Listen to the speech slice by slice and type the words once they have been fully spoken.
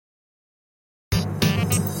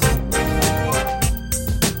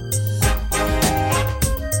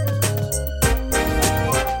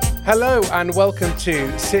Hello and welcome to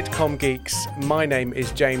Sitcom Geeks. My name is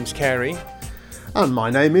James Carey. And my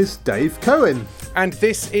name is Dave Cohen. And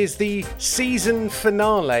this is the season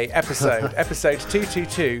finale episode, episode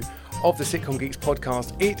 222 of the Sitcom Geeks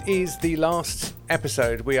podcast. It is the last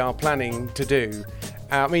episode we are planning to do.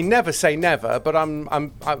 I mean, never say never, but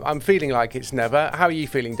I'm feeling like it's never. How are you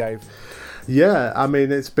feeling, Dave? Yeah, I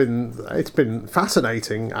mean it's been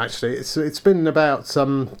fascinating actually. It's been about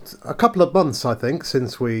a couple of months I think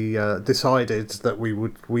since we decided that we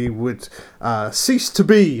would cease to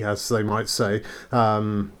be, as they might say,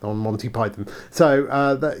 on Monty Python. So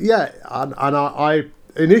and I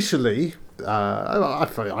initially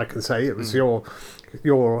I can say it was your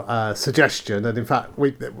suggestion, and in fact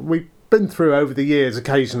we been through over the years.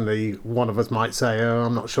 Occasionally one of us might say, oh,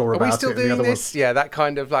 I'm not sure about it. Are we still doing this? Yeah, that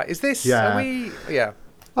kind of like, is this, yeah. Are we, yeah.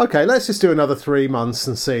 Okay, let's just do another 3 months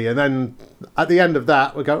and see. And then at the end of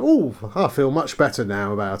that, we go, oh, I feel much better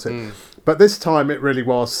now about it. But this time it really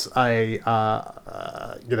was I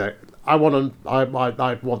want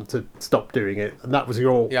to stop doing it. And that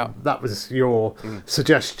was your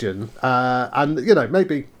suggestion. And,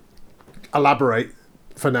 maybe elaborate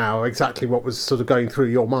for now exactly what was sort of going through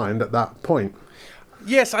your mind at that point.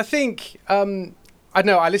 Yes, I think I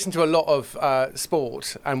know I listen to a lot of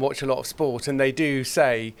sport and watch a lot of sport, and they do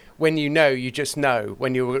say when you just know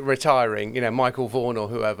when you're retiring. Michael Vaughan or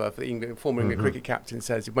whoever, the former England cricket captain,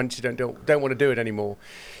 says once you don't want to do it anymore,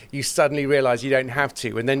 you suddenly realise you don't have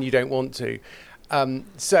to, and then you don't want to.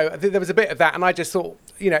 So I think there was a bit of that, and I just thought,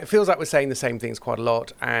 it feels like we're saying the same things quite a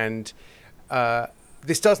lot, and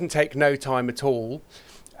this doesn't take no time at all.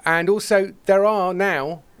 And also, there are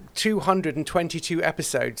now 222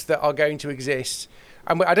 episodes that are going to exist.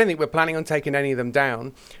 And I don't think we're planning on taking any of them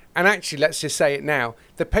down. And actually, let's just say it now.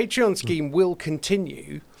 The Patreon scheme will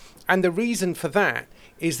continue. And the reason for that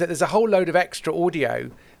is that there's a whole load of extra audio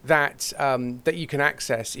that you can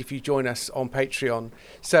access if you join us on Patreon.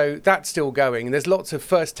 So that's still going. And there's lots of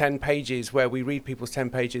first 10 pages where we read people's 10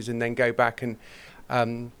 pages and then go back and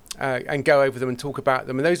go over them and talk about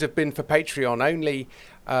them. And those have been for Patreon only.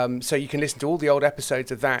 So you can listen to all the old episodes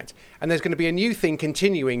of that. And there's going to be a new thing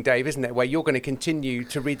continuing, Dave, isn't there? Where you're going to continue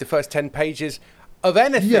to read the first 10 pages of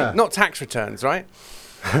anything, not tax returns, right?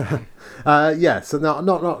 So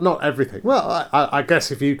not everything. Well, I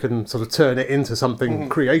guess if you can sort of turn it into something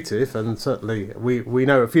creative, and certainly we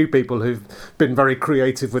know a few people who've been very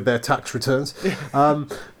creative with their tax returns. I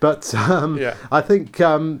think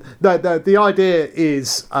the idea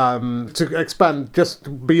is to expand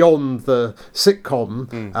just beyond the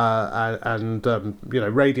sitcom and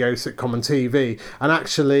radio, sitcom, and TV, and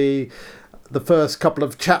actually the first couple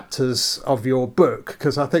of chapters of your book,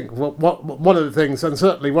 because I think one of the things, and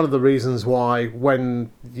certainly one of the reasons why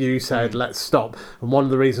when you said let's stop, and one of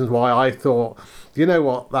the reasons why I thought,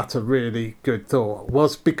 that's a really good thought,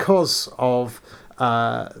 was because of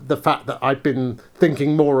the fact that I've been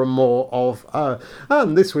thinking more and more of,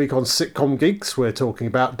 and this week on Sitcom Geeks we're talking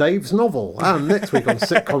about Dave's novel, and next week on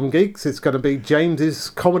Sitcom Geeks it's going to be James's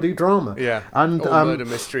comedy drama. Yeah, and murder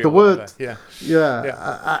mystery. The word, yeah.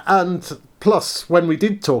 And plus, when we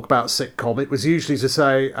did talk about sitcom, it was usually to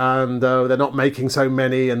say, and they're not making so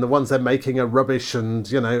many, and the ones they're making are rubbish,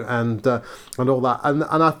 and and all that. And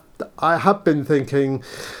I have been thinking,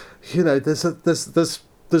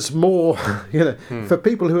 there's more, for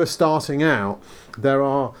people who are starting out, there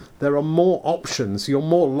are more options. You're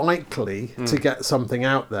more likely to get something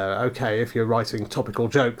out there. Okay, if you're writing topical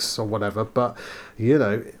jokes or whatever, but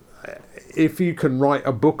if you can write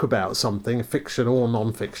a book about something, fiction or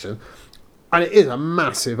non-fiction. And it is a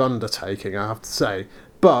massive undertaking, I have to say,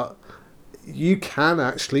 but you can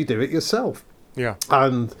actually do it yourself. Yeah.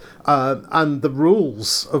 And the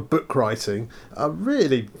rules of book writing are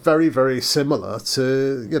really very, very similar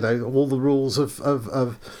to all the rules of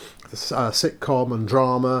sitcom and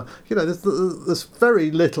drama. There's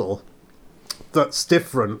very little that's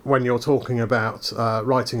different when you're talking about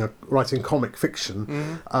writing comic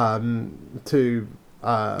fiction to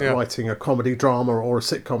writing a comedy drama or a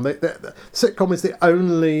sitcom. The sitcom is the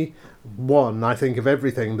only one, I think, of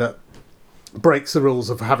everything that breaks the rules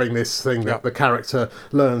of having this thing that the character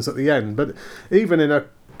learns at the end. But even in a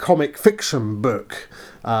comic fiction book,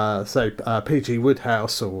 say P.G.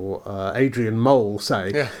 Wodehouse or Adrian Mole,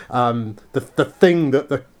 say, the thing that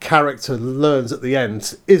the character learns at the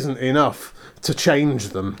end isn't enough to change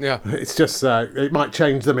them. Yeah. It's just it might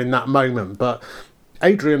change them in that moment, but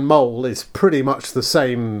Adrian Mole is pretty much the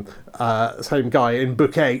same guy in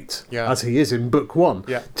book 8 as he is in book 1.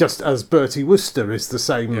 Yeah. Just as Bertie Wooster is the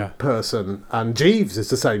same person and Jeeves is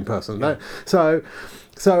the same person. Yeah. So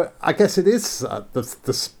So I guess it is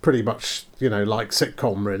this pretty much, like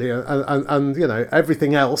sitcom really, and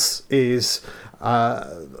everything else is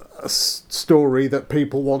a story that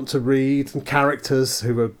people want to read, and characters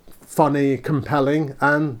who are funny, compelling,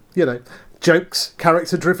 and jokes,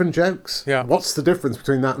 character-driven jokes. Yeah. What's the difference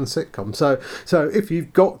between that and sitcom? So if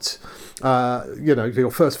you've got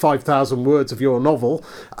your first 5,000 words of your novel,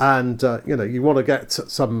 and you want to get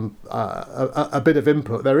some a bit of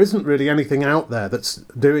input, there isn't really anything out there that's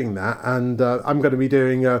doing that. And I'm going to be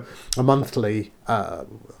doing a monthly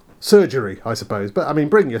surgery, I suppose. But I mean,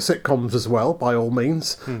 bring your sitcoms as well, by all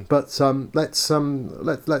means. But let's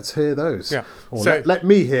hear those. Yeah. Or So, let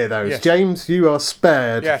me hear those. Yes. James, you are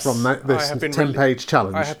spared Yes, from this I have been 10-page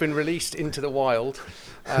challenge. I have been released into the wild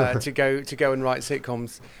to go and write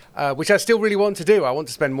sitcoms, which I still really want to do. I want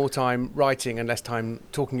to spend more time writing and less time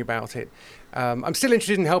talking about it. I'm still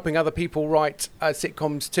interested in helping other people write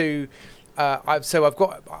sitcoms too.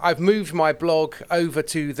 I've moved my blog over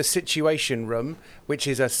to the Situation Room, which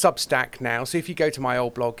is a Substack now. So if you go to my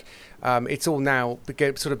old blog, it's all now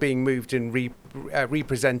sort of being moved and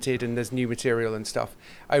represented, and there's new material and stuff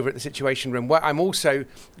over at the Situation Room, where I'm also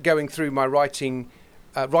going through my writing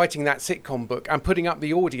that sitcom book and putting up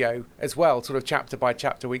the audio as well, sort of chapter by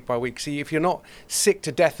chapter, week by week. So if you're not sick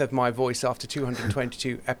to death of my voice after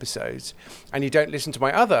 222 episodes, and you don't listen to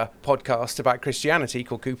my other podcast about Christianity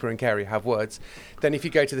called Cooper and Carey Have Words, then if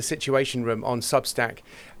you go to the Situation Room on Substack,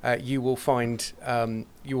 you will find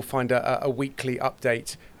a weekly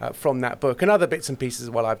update from that book, and other bits and pieces as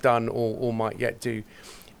well I've done or might yet do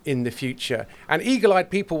in the future. And eagle-eyed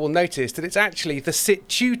people will notice that it's actually the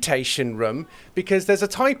Situation Room, because there's a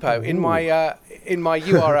typo in my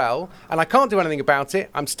URL, and I can't do anything about it.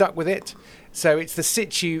 I'm stuck with it. So it's the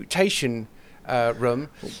Situation Room.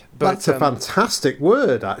 But that's a fantastic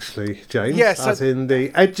word, actually, James. Yes, as in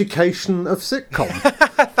the education of sitcom.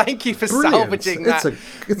 Thank you for Brilliant. salvaging that.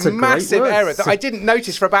 It's a massive great word. error that I didn't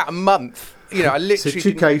notice for about a month. I literally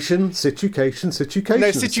situation. No, situation.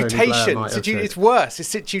 It's worse. It's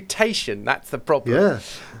situation. That's the problem. Yeah.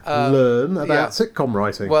 Learn about sitcom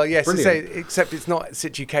writing. Well, yes, except it's not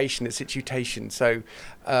situation, it's situation. So,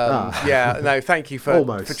 thank you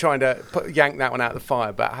for trying to yank that one out of the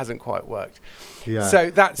fire, but it hasn't quite worked. Yeah.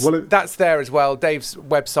 So that's there as well. Dave's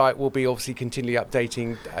website will be obviously continually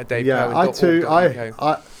updating.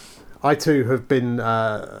 I too have been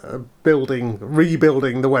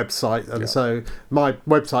rebuilding the website, and so my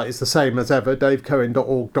website is the same as ever,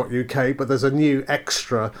 davecohen.org.uk, but there's a new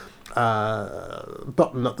extra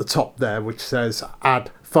button at the top there which says add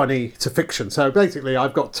funny to fiction. So basically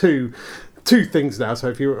I've got two things now. So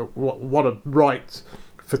if you want to write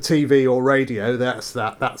for TV or radio, that's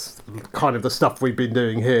kind of the stuff we've been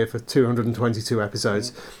doing here for 222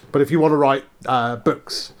 episodes. But if you want to write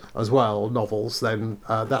books as well, novels, then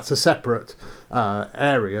that's a separate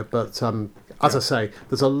area. But as I say,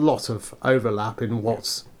 there's a lot of overlap in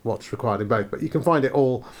what's required in both. But you can find it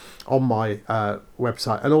all on my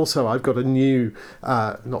website. And also I've got a new,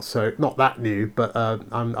 not that new, but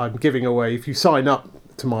I'm giving away, if you sign up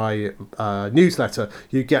to my newsletter,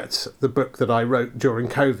 you get the book that I wrote during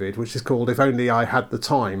COVID, which is called If Only I Had the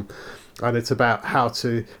Time. And it's about how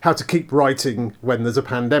to keep writing when there's a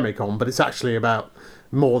pandemic on, but it's actually about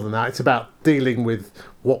more than that. It's about dealing with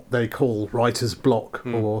what they call writer's block,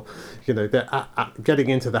 or they're getting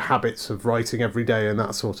into the habits of writing every day and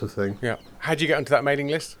that sort of thing. Yeah. How do you get onto that mailing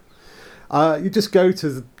list? You just go to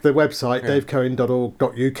the website,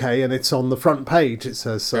 davecohen.org.uk, and it's on the front page. It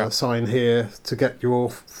says sign here to get your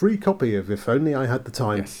free copy of If Only I Had the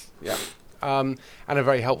Time. Yes. Yeah. And a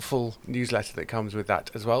very helpful newsletter that comes with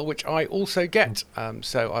that as well, which I also get.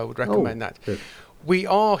 So I would recommend that. Good. We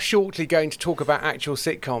are shortly going to talk about actual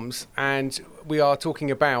sitcoms, and we are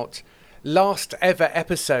talking about last ever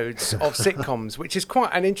episodes of sitcoms, which is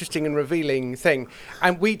quite an interesting and revealing thing.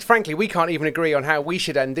 And we can't even agree on how we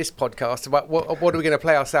should end this podcast. About what are we going to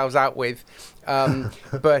play ourselves out with?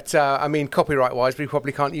 But I mean, copyright wise, we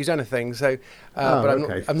probably can't use anything. So,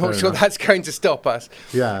 I'm not sure that's going to stop us.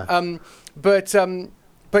 Yeah.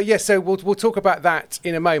 But yeah, so we'll talk about that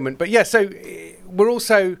in a moment. But yeah, so we're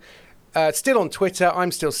also still on Twitter.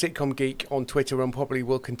 I'm still Sitcom Geek on Twitter, and probably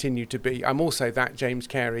will continue to be. I'm also that James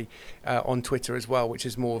Carey on Twitter as well, which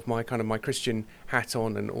is more of my my Christian hat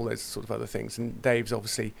on and all those sort of other things. And Dave's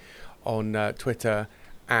obviously on Twitter,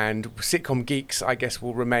 and Sitcom Geeks, I guess,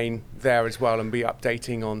 will remain there as well and be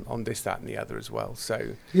updating on this, that, and the other as well.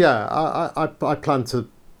 So yeah, I plan to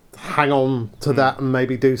hang on to that and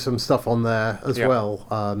maybe do some stuff on there as well.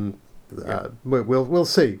 we'll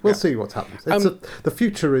see. We'll see what happens. The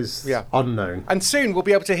future is unknown. And soon we'll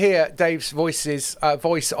be able to hear Dave's voice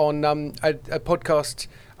on a podcast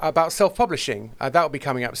about self-publishing. That'll be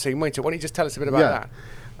coming up soon, won't it? Why don't you just tell us a bit about that?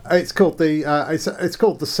 It's called it's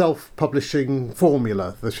called the Self-Publishing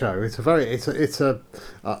Formula. The show.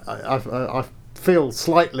 I feel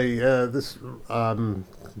slightly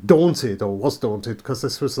daunted, or was daunted, because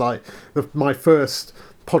this was like my first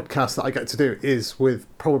podcast that I get to do is with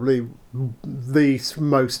probably the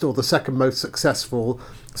second most successful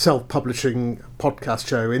self-publishing podcast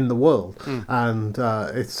show in the world, and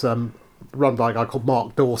it's run by a guy called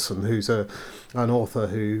Mark Dawson, who's an author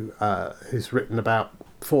who's written about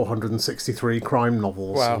 463 crime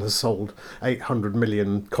novels and has sold 800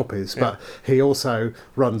 million copies. But he also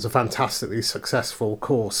runs a fantastically successful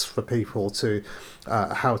course for people to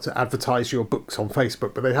how to advertise your books on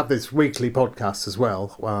Facebook. But they have this weekly podcast as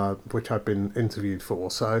well, which I've been interviewed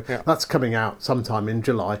for. So that's coming out sometime in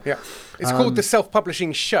July. Yeah, it's called The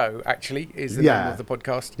Self-Publishing Show. Actually, is the name of the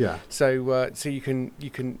podcast. Yeah. So so you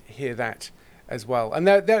can hear that as well. And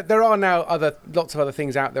there are now lots of other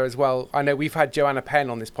things out there as well. I know we've had Joanna Penn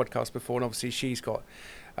on this podcast before, and obviously she's got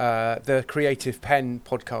the Creative Penn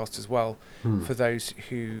podcast as well, for those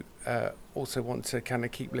who also want to kind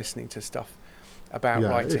of keep listening to stuff about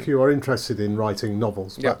writing. If you are interested in writing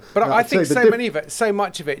novels. But I think so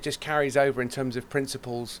much of it just carries over in terms of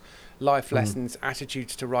principles, life lessons,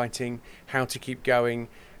 attitudes to writing, how to keep going,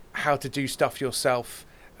 how to do stuff yourself.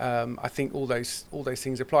 I think all those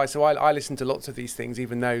things apply. So I listen to lots of these things,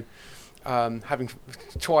 even though having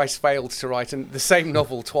twice failed to write the same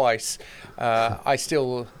novel twice, I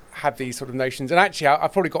still have these sort of notions. And actually,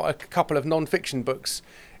 I've probably got a couple of non-fiction books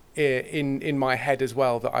in my head as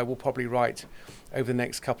well that I will probably write over the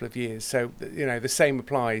next couple of years. So the same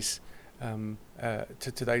applies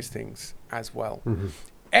to those things as well.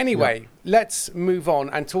 Anyway, let's move on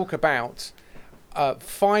and talk about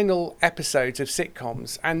final episodes of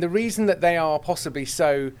sitcoms, and the reason that they are possibly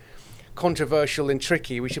so controversial and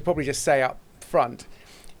tricky, we should probably just say up front,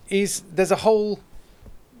 is there's a whole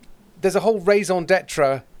raison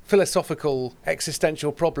d'etre philosophical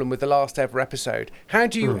existential problem with the last ever episode. How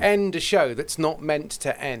do you end a show that's not meant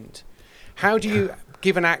to end? How do you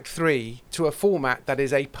give an act 3 to a format that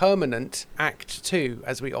is a permanent act 2,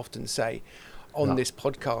 as we often say on this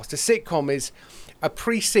podcast? A sitcom is a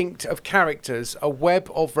precinct of characters, a web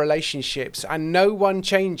of relationships, and no one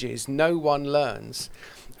changes, no one learns.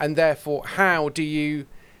 And therefore, how do you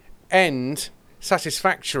end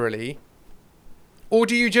satisfactorily, or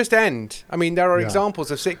do you just end? I mean, there are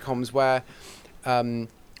examples of sitcoms where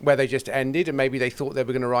they just ended, and maybe they thought they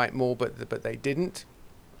were going to write more, but they didn't.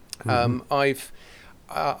 I've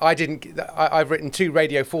written 2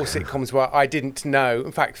 Radio 4 sitcoms where I didn't know,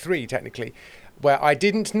 in fact 3 technically, where I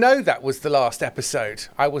didn't know that was the last episode.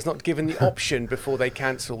 I was not given the option before they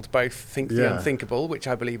cancelled both Think the Unthinkable, which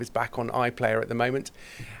I believe is back on iPlayer at the moment,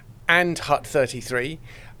 and Hut 33.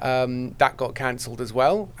 That got cancelled as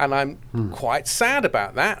well, and I'm quite sad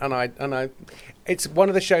about that. And it's one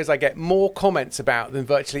of the shows I get more comments about than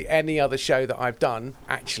virtually any other show that I've done.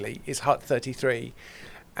 Actually, is Hut 33,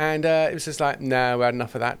 and it was just like, no, we had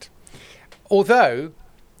enough of that. Although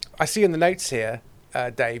I see in the notes here,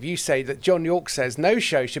 Dave, you say that John York says no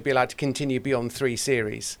show should be allowed to continue beyond 3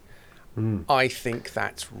 series. I think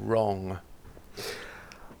that's wrong.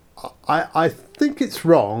 I think it's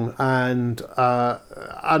wrong, and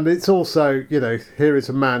it's also, here is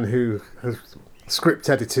a man who has script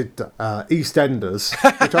edited EastEnders,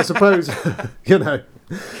 which I suppose,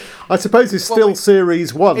 I suppose is still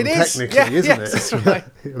series 1 technically, isn't it? That's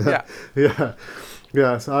right.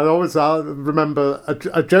 Yes, I remember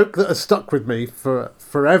a joke that has stuck with me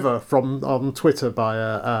forever on Twitter by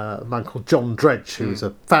a man called John Dredge, who's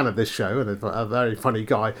a fan of this show and a very funny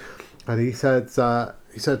guy, and he said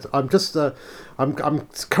I'm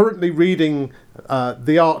currently reading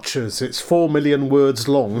The Archers. It's 4 million words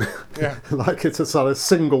long, like it's a sort of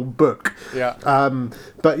single book. So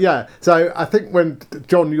I think when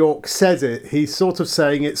John York says it, he's sort of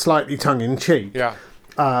saying it slightly tongue in cheek.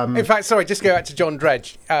 In fact, sorry, just go back to John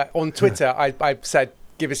Dredge. On Twitter, I said,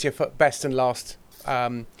 give us your best and worst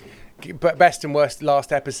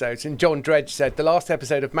last episodes. And John Dredge said, the last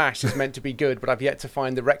episode of MASH is meant to be good, but I've yet to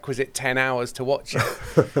find the requisite 10 hours to watch it.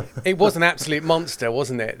 It was an absolute monster,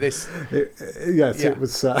 wasn't it? It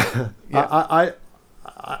was.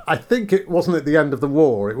 I think it wasn't at the end of the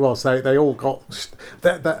war. It was they all got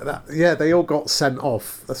they all got sent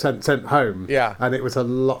home. And it was a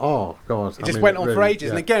lot. Oh God! It went on for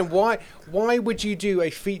ages. And again, why would you do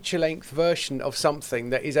a feature length version of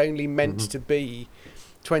something that is only meant to be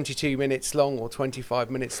 22 minutes long or 25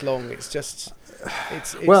 minutes long. It's just,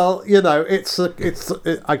 it's well, you know,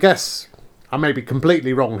 I guess I may be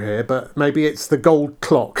completely wrong here, but maybe it's the gold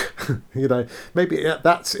clock. You know, maybe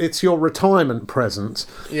it's your retirement present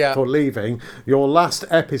for leaving. Your last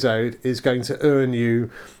episode is going to earn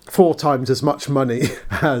you 4 times as much money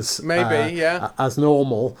as as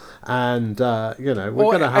normal, and you know, we're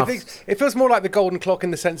going to have. I think it feels more like the golden clock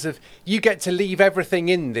in the sense of you get to leave everything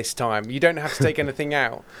in this time. You don't have to take anything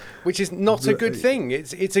out, which is not a good thing.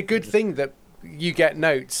 It's a good thing that you get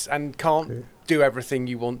notes and can't do everything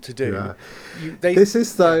you want to do. Yeah. This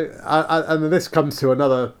is though, and this comes to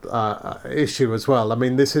another issue as well. I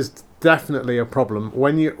mean, this is definitely a problem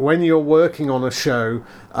when you're working on a show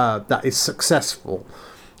that is successful.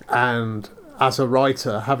 And as a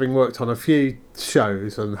writer, having worked on a few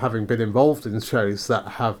shows and having been involved in shows that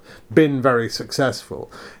have been very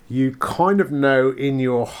successful, you kind of know in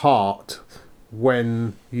your heart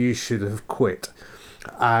when you should have quit.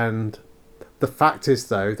 And the fact is,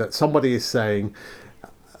 though, that somebody is saying,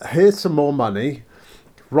 here's some more money,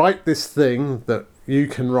 write this thing that you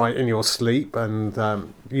can write in your sleep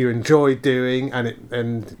and you enjoy doing,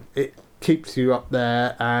 and it keeps you up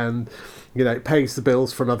there, and you know, it pays the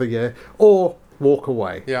bills for another year, or walk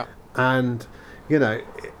away. Yeah. And you know,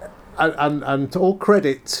 and all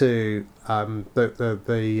credit to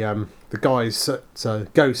the guys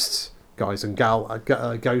at Ghosts, guys and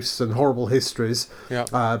Ghosts and Horrible Histories.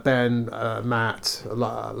 Yeah. Ben, Matt,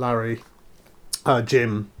 Larry,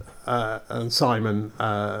 Jim, and Simon,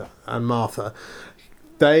 and Martha.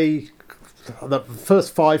 The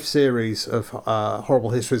first 5 series of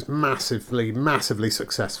Horrible Histories massively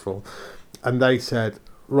successful, and they said,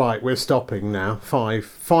 right, we're stopping now.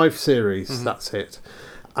 Five series, that's it.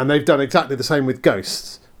 And they've done exactly the same with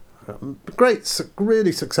Ghosts. Great,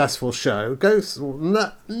 really successful show. Ghosts,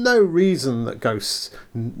 no reason that Ghosts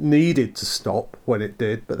needed to stop when it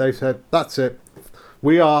did, but they said, that's it.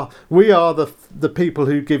 We are the people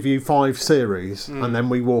who give you 5 series, and then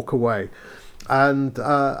we walk away. And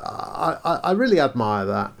I really admire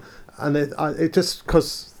that, and it just,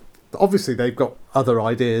 because obviously they've got other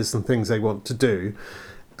ideas and things they want to do,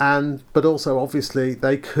 but also obviously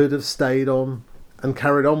they could have stayed on and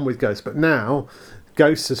carried on with Ghosts, but now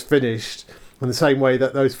Ghosts has finished in the same way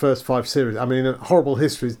that those first 5 series. I mean, Horrible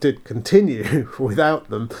Histories did continue without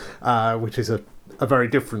them, which is a very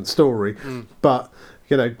different story. But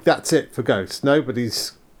you know, that's it for Ghosts.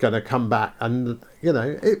 Nobody's going to come back, and you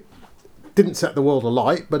know, it didn't set the world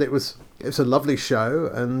alight, but it was a lovely show,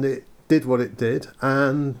 and it did what it did,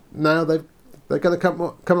 and now they're going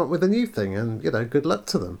to come up with a new thing, and you know, good luck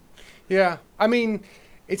to them. Yeah, I mean,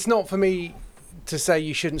 it's not for me to say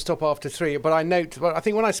you shouldn't stop after 3, but I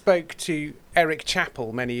think when I spoke to Eric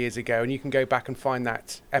Chappell many years ago, and you can go back and find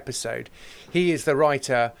that episode, he is the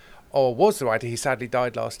writer, or was the writer, he sadly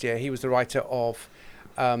died last year, he was the writer of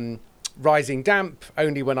Rising Damp,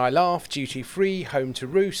 Only When I Laugh, Duty Free, Home to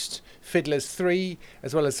Roost, Fiddlers 3,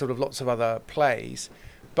 as well as sort of lots of other plays.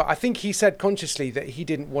 But I think he said consciously that he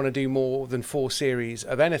didn't want to do more than 4 series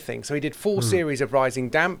of anything. So he did 4 series of Rising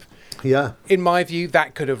Damp. Yeah. In my view,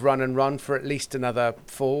 that could have run for at least another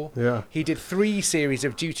 4. Yeah. He did 3 series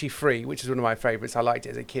of Duty Free, which is one of my favourites. I liked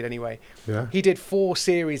it as a kid anyway. Yeah. He did 4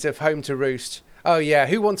 series of Home to Roost. Oh yeah,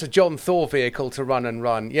 who wants a John Thor vehicle to run and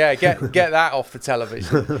run? Yeah, get that off the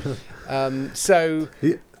television.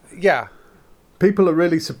 Yeah. People are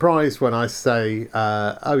really surprised when I say, you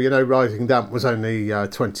know, Rising Damp was only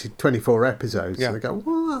 24 episodes. Yeah. And they go,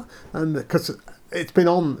 what? And because it's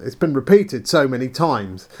been repeated so many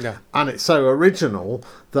times, yeah, and it's so original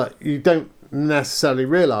that you don't necessarily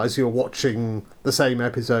realise you're watching the same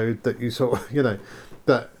episode that you saw, you know,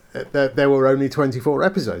 that there were only 24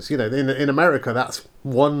 episodes. You know, in America, that's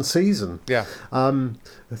 1 season. Yeah.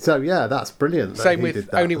 So yeah, that's brilliant. Same with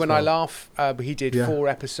Only When I Laugh. He did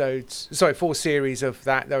 4 series of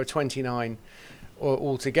that. There were 29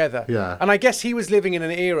 altogether. Yeah. And I guess he was living in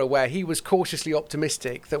an era where he was cautiously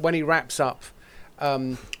optimistic that when he wraps up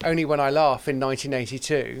Only When I Laugh in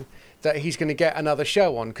 1982, that he's going to get another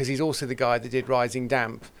show on, because he's also the guy that did Rising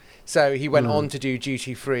Damp. So he went on to do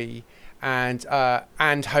Duty Free and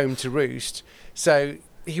Home to Roost. So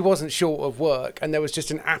he wasn't short of work, and there was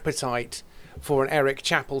just an appetite for an Eric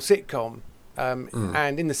Chappell sitcom.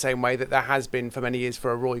 And in the same way that there has been for many years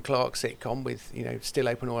for a Roy Clark sitcom with, you know, Still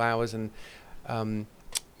Open All Hours and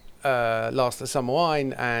Last of the Summer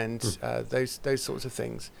Wine and those sorts of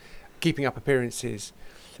things, Keeping Up Appearances.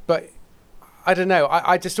 But I don't know,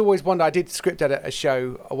 I just always wonder. I did script edit a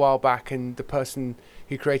show a while back, and the person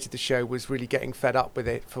who created the show was really getting fed up with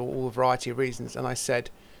it for all a variety of reasons, and I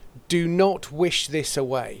said, do not wish this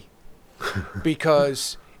away.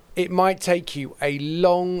 because it might take you a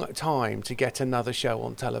long time to get another show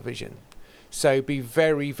on television. So be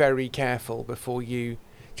very, very careful before you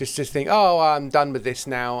just think, oh, I'm done with this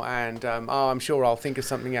now, and oh, I'm sure I'll think of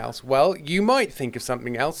something else. Well, you might think of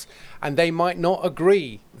something else, and they might not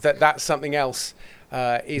agree that that's something else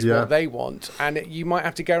is what they want, and you might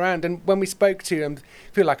have to go around. And when we spoke to, I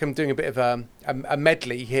feel like I'm doing a bit of a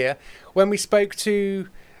medley here. When we spoke to,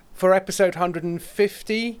 for episode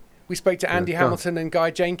 150, we spoke to Andy Hamilton and Guy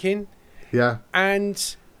Jenkin. Yeah.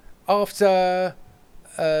 And after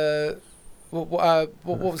what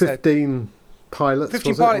was 15 pilots.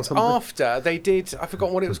 15 pilots after they did, I've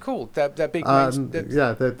forgotten what it was called. Their big.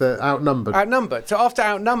 They're outnumbered. Outnumbered. So after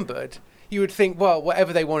Outnumbered, you would think, well,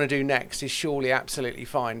 whatever they want to do next is surely absolutely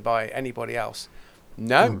fine by anybody else.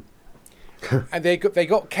 No. And they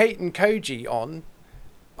got Kate and Koji on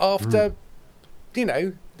after,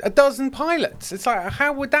 a dozen pilots. It's like,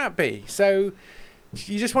 how would that be? So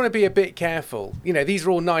you just want to be a bit careful. These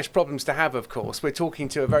are all nice problems to have, of course. We're talking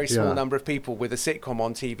to a very small number of people with a sitcom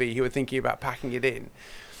on TV who are thinking about packing it in.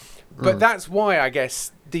 But that's why I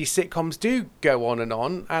guess these sitcoms do go on,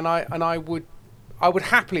 and I would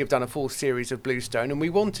happily have done a full series of Bluestone, and we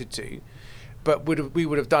wanted to, but we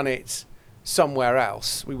would have done it somewhere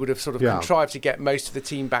else. We would have sort of contrived to get most of the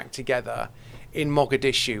team back together in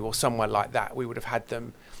Mogadishu or somewhere like that. We would have had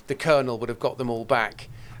them, the Colonel would have got them all back,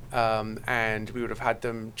 and we would have had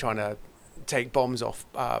them trying to take bombs off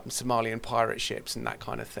Somalian pirate ships and that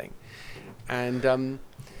kind of thing. And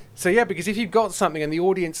because if you've got something and the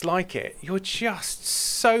audience like it, you're just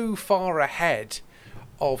so far ahead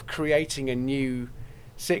of creating a new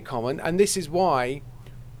sitcom. And this is why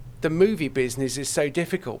the movie business is so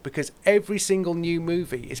difficult, because every single new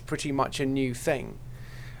movie is pretty much a new thing.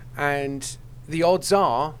 And the odds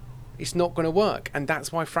are it's not going to work. And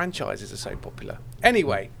that's why franchises are so popular.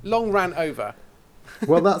 Anyway, long rant over.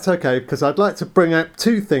 Well, that's okay, because I'd like to bring out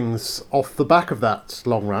two things off the back of that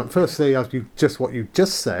long rant. Firstly, what you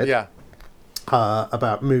just said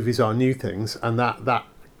about movies are new things, and that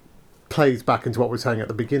plays back into what we were saying at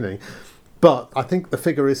the beginning. But I think the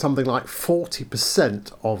figure is something like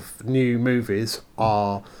 40% of new movies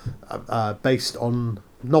are based on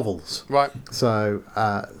novels. Right. So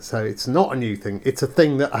it's not a new thing. It's a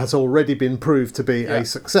thing that has already been proved to be a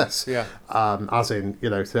success. Yeah. As in,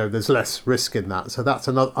 so there's less risk in that. So that's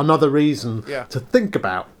another reason to think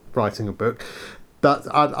about writing a book.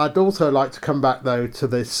 But I'd also like to come back though to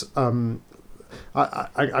this. I'm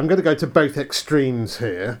going to go to both extremes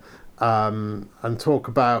here. And talk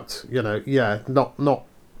about, not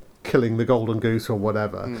killing the golden goose or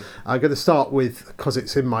whatever. I'm going to start with, because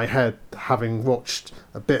it's in my head, having watched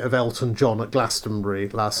a bit of Elton John at Glastonbury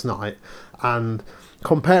last night, and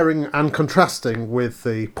comparing and contrasting with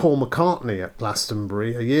the Paul McCartney at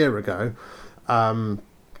Glastonbury a year ago,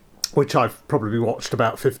 which I've probably watched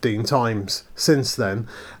about 15 times since then,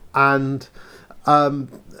 and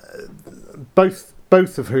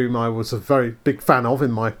both of whom I was a very big fan of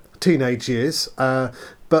in my teenage years,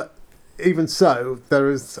 but even so,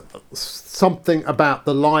 there is something about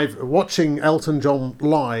the watching Elton John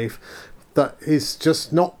live that is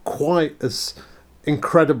just not quite as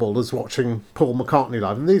incredible as watching Paul McCartney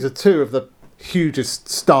live. And these are two of the hugest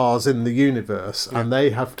stars in the universe, and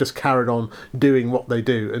they have just carried on doing what they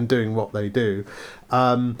do.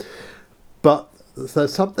 But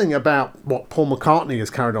there's something about what Paul McCartney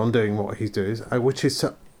has carried on doing what he does, which is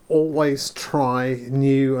to always try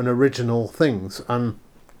new and original things. And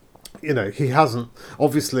he hasn't,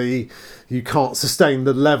 obviously you can't sustain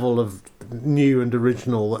the level of new and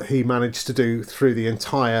original that he managed to do through the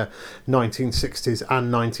entire 1960s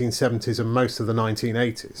and 1970s and most of the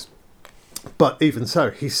 1980s. But even so,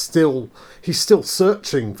 he's still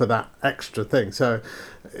searching for that extra thing. So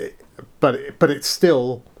but it's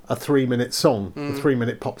still a 3-minute song, a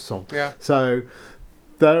 3-minute pop song. Yeah. So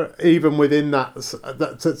there, even within that,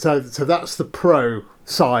 so that's the pro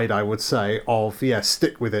side, I would say, of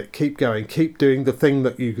stick with it, keep going, keep doing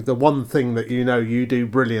the one thing that you do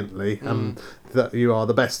brilliantly, and that you are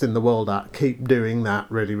the best in the world at. Keep doing that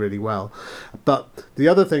really, really well. But the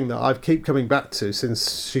other thing that I keep coming back to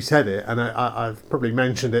since she said it, and I've probably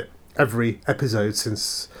mentioned it every episode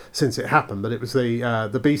since it happened, but it was the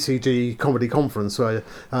BCG comedy conference where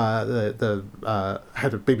the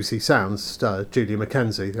head of BBC Sounds, Julia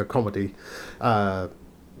Mackenzie, the comedy of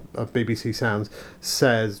BBC Sounds,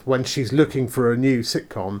 says when she's looking for a new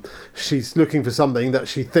sitcom, she's looking for something that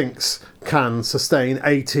she thinks can sustain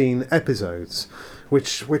 18 episodes,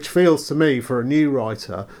 which feels to me, for a new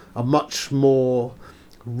writer, a much more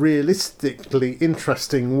realistically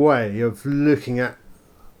interesting way of looking at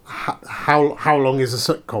how long is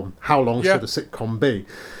a sitcom? How long Yeah. should a sitcom be?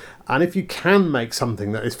 And if you can make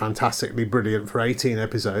something that is fantastically brilliant for 18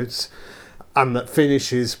 episodes and that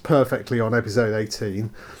finishes perfectly on episode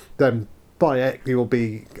 18, then by heck you'll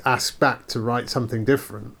be asked back to write something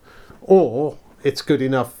different. Or it's good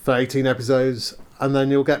enough for 18 episodes and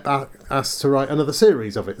then you'll get back asked to write another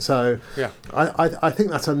series of it. So Yeah. I think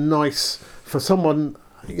that's a nice, for someone,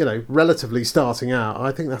 relatively starting out,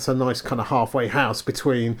 I think that's a nice kind of halfway house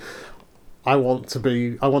between I want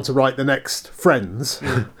to write the next Friends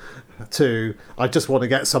to I just want to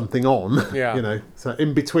get something on. Yeah. So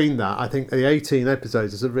in between that, I think the 18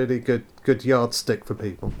 episodes is a really good yardstick for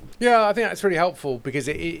people. Yeah, I think that's really helpful because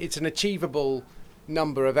it's an achievable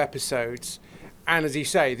number of episodes. And as you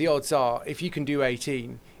say, the odds are if you can do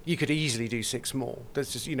 18, you could easily do 6 more.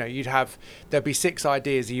 There's just, there'd be 6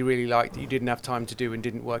 ideas that you really liked that you didn't have time to do and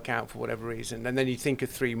didn't work out for whatever reason. And then you think of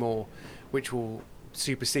 3 more, which will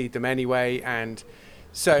supersede them anyway. And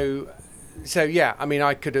so yeah, I mean,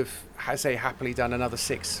 I could have, happily done another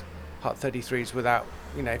 6 Part 33s without,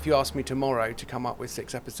 if you asked me tomorrow to come up with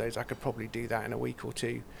 6 episodes, I could probably do that in a week or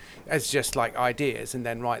 2 as just like ideas and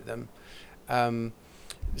then write them.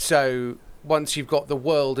 So once you've got the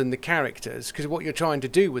world and the characters, because what you're trying to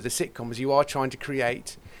do with a sitcom is you are trying to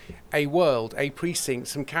create a world, a precinct,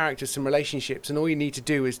 some characters, some relationships, and all you need to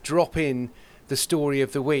do is drop in the story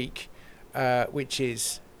of the week, which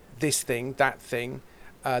is this thing, that thing.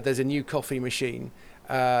 There's a new coffee machine.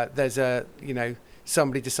 There's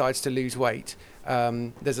somebody decides to lose weight.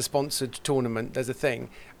 There's a sponsored tournament. There's a thing,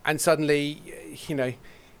 and suddenly,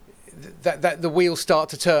 that the wheels start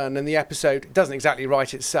to turn, and the episode doesn't exactly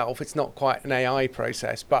write itself. It's not quite an AI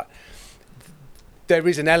process, but there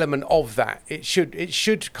is an element of that. It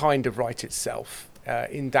should kind of write itself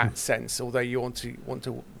in that sense. Although you want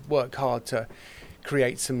to work hard to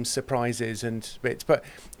create some surprises and bits, but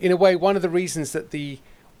in a way, one of the reasons that the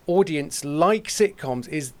audience like sitcoms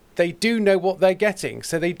is they do know what they're getting,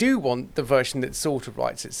 so they do want the version that sort of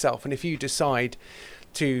writes itself. And if you decide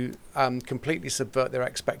to completely subvert their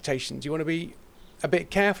expectations, you want to be a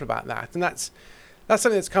bit careful about that. And that's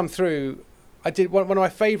something that's come through. I did one of my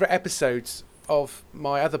favourite episodes of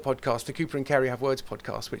my other podcast, the Cooper and Kerry Have Words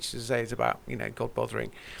podcast, which as I say is about God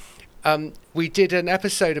bothering. We did an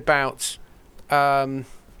episode about Rafe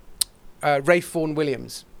Vaughan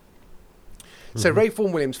Williams. So Rafe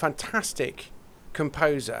Vaughan Williams, fantastic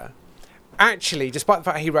composer. Actually, despite the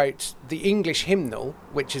fact he wrote the English hymnal,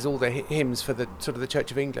 which is all the hymns for the sort of the Church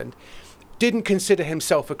of England, didn't consider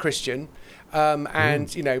himself a Christian,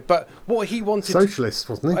 but what he wanted, socialist,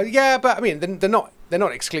 wasn't he? Yeah, but I mean, they're not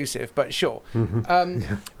exclusive, but sure.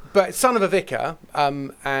 Yeah. But son of a vicar,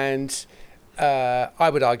 and I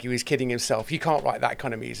would argue he's kidding himself. You can't write that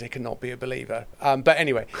kind of music and not be a believer. But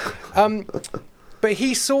anyway, but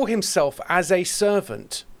he saw himself as a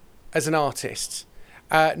servant, as an artist.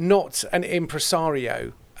 Not an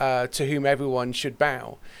impresario to whom everyone should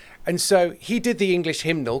bow. And so he did the English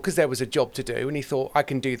hymnal because there was a job to do, and he thought, I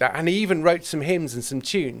can do that. And he even wrote some hymns and some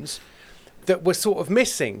tunes that were sort of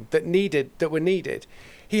missing, that were needed.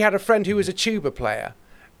 He had a friend who was a tuba player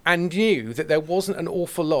and knew that there wasn't an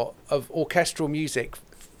awful lot of orchestral music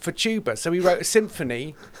for tuba. So he wrote a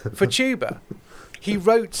symphony for tuba. He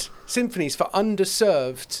wrote symphonies for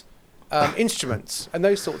underserved instruments and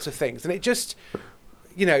those sorts of things. And it just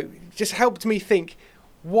helped me think,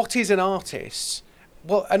 what is an artist?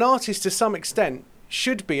 Well, an artist to some extent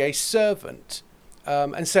should be a servant.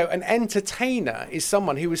 And so an entertainer is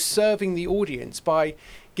someone who is serving the audience by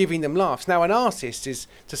giving them laughs. Now, an artist is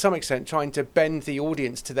to some extent trying to bend the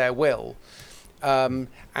audience to their will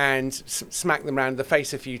and smack them around the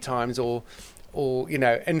face a few times or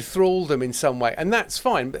enthrall them in some way. And that's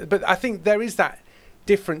fine. But I think there is that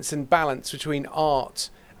difference and balance between art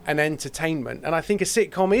and entertainment. And I think a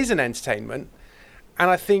sitcom is an entertainment. And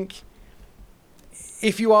I think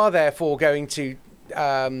if you are therefore going to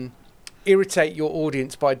irritate your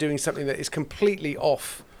audience by doing something that is completely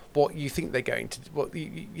off what you think they're going to, what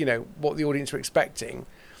the audience are expecting,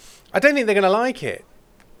 I don't think they're going to like it.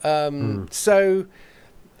 So,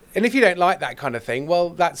 and if you don't like that kind of thing, well,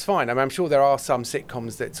 that's fine. I mean, I'm sure there are some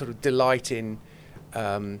sitcoms that sort of delight in,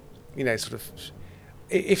 sort of.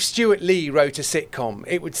 If Stuart Lee wrote a sitcom,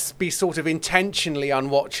 it would be sort of intentionally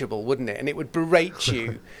unwatchable, wouldn't it? And it would berate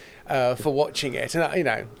you for watching it.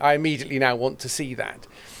 And, I immediately now want to see that.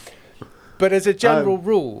 But as a general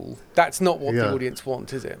rule, that's not what the audience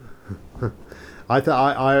want, is it?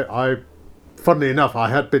 I funnily enough, I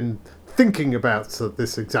had been thinking about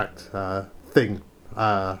this exact thing,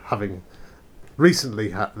 having recently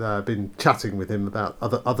been chatting with him about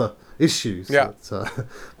other issues. Yeah.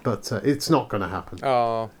 But it's not going to happen.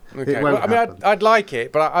 Oh, okay. It won't Well, I mean, happen. I'd like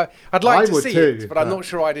it, but I'd like to would see too, it, but I'm not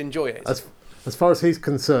sure I'd enjoy it. As far as he's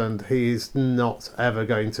concerned, he's not ever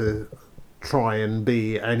going to try and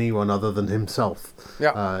be anyone other than himself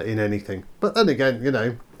in anything. But then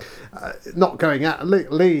again, not going at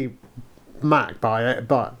Lee Mack by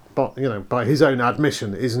his own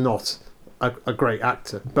admission is not a great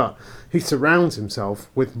actor, but he surrounds himself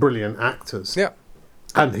with brilliant actors. Yeah,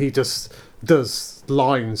 and he just does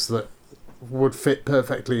lines that would fit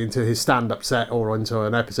perfectly into his stand-up set or into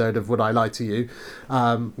an episode of Would I Lie to You,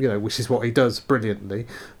 which is what he does brilliantly.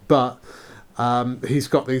 But he's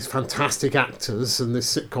got these fantastic actors and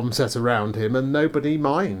this sitcom set around him, and nobody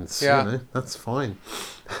minds. Yeah. That's fine.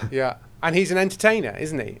 Yeah, and he's an entertainer,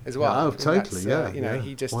 isn't he? As well. Oh, totally.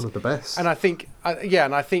 He just one of the best. And I think,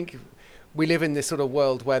 we live in this sort of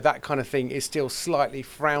world where that kind of thing is still slightly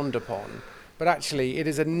frowned upon. But actually, it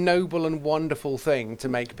is a noble and wonderful thing to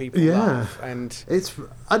make people laugh, and it's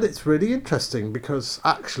really interesting because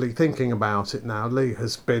actually thinking about it now, Lee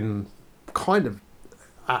has been kind of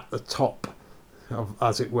at the top,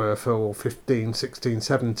 as it were, for 15, 16,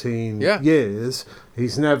 17 years.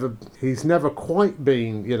 He's never quite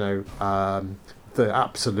been, the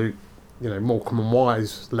absolute, Morecambe and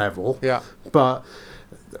Wise level. Yeah. But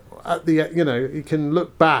at the, you can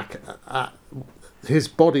look back at his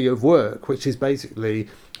body of work, which is basically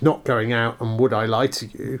Not Going Out and Would I Lie to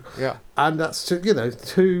You? Yeah. And that's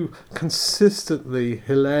two consistently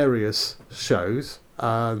hilarious shows.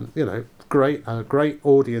 Great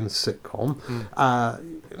audience sitcom.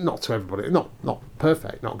 Not to everybody, not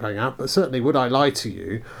perfect, Not Going Out, but certainly Would I Lie to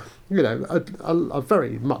You? A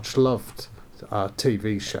very much loved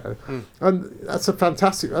TV show, and that's a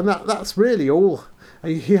fantastic. And that's really all.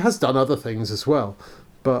 He has done other things as well,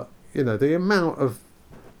 but the amount of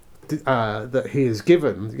that he is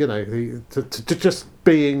given, to just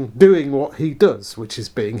doing what he does, which is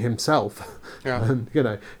being himself,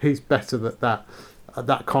 and he's better at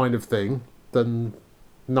that kind of thing than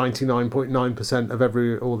 99.9%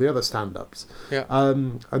 of all the other stand-ups.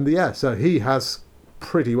 So he has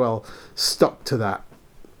pretty well stuck to that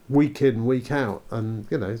week in, week out, and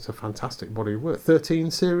it's a fantastic body of work.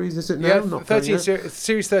 13 series, is it now? 13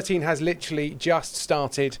 series 13 has literally just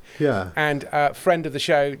started. And a friend of the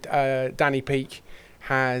show, Danny Peake,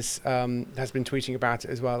 has been tweeting about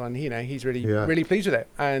it as well, and he's really pleased with it.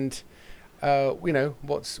 And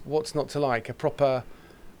what's not to like? A proper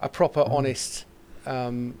honest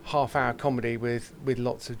half-hour comedy with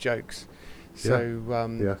lots of jokes.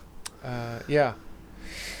 So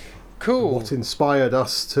cool. What inspired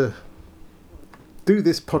us to do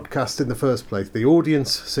this podcast in the first place? The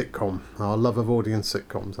audience sitcom, our love of audience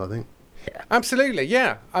sitcoms, I think. Absolutely,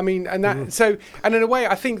 yeah. I mean, and that and in a way,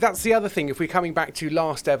 I think that's the other thing. If we're coming back to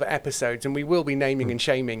last ever episodes, and we will be naming and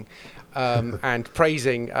shaming and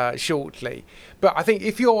praising shortly, but I think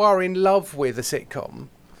if you are in love with a sitcom,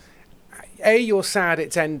 A, you're sad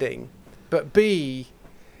it's ending, but B,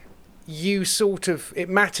 it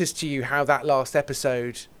matters to you how that last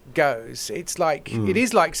episode goes. It's like it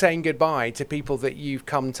is like saying goodbye to people that you've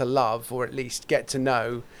come to love or at least get to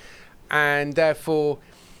know, and therefore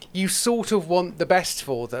you sort of want the best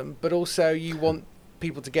for them, but also you want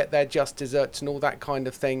people to get their just desserts and all that kind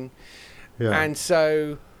of thing. And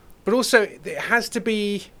so, but also it has to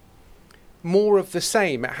be more of the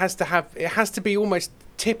same. It has to be almost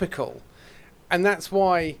typical, and that's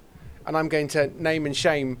why, and I'm going to name and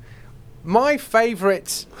shame, my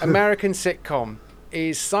favourite American sitcom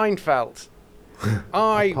is Seinfeld.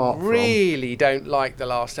 I really don't like the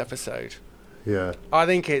last episode. I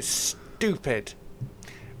think it's stupid.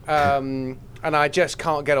 And I just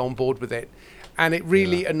can't get on board with it. And it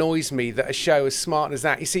really annoys me that a show as smart as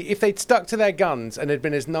that... You see, if they'd stuck to their guns and had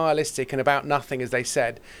been as nihilistic and about nothing as they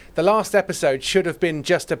said, the last episode should have been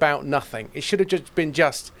just about nothing. It should have just been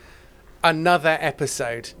just another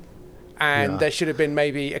episode. And there should have been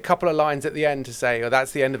maybe a couple of lines at the end to say,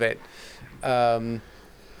 that's the end of it.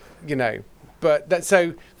 But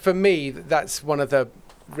so for me, that's one of the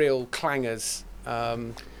real clangers.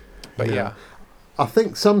 I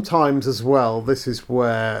think sometimes as well, this is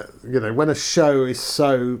where, when a show is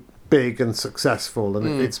so big and successful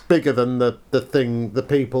and it's bigger than the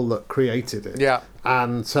people that created it.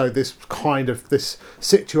 And so this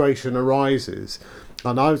situation arises.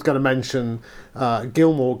 And I was going to mention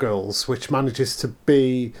Gilmore Girls, which manages to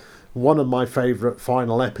be one of my favourite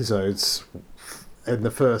final episodes in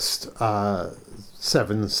the first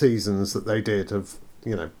 7 seasons that they did of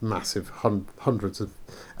massive hundreds of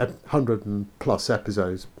 100 and plus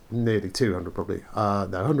episodes, nearly 200 probably, no,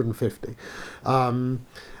 150. And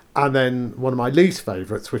then one of my least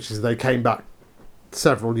favourites, which is they came back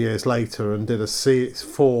several years later and did a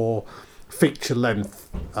 4 feature-length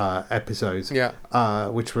episodes,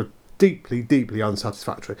 which were deeply, deeply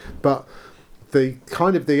unsatisfactory. But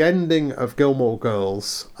the ending of Gilmore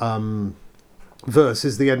Girls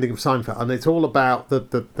versus the ending of Seinfeld, and it's all about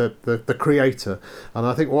the creator. And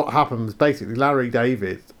I think what happened was basically Larry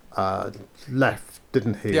David left,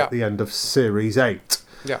 didn't he, at the end of series 8,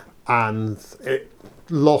 and it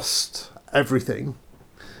lost everything.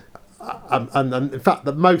 And in fact,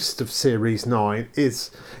 the most of series 9 it's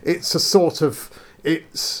a sort of,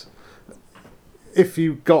 it's, if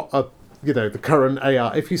you got the current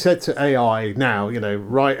AI, if you said to AI now,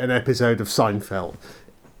 write an episode of Seinfeld,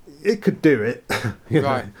 it could do it,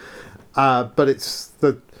 right? But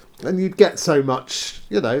and you'd get so much,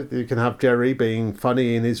 you can have Jerry being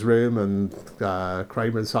funny in his room, and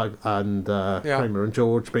Kramer and Kramer and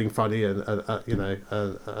George being funny, and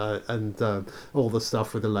all the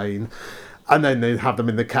stuff with Elaine, and then they'd have them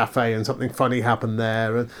in the cafe and something funny happened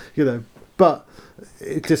there, and but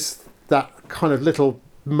it just, that kind of little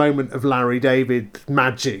moment of Larry David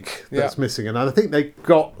magic that's missing. And I think they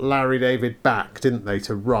got Larry David back, didn't they,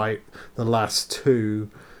 to write the last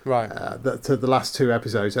 2 to the last 2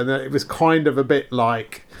 episodes, and it was kind of a bit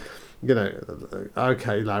like,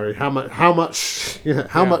 okay, Larry, how much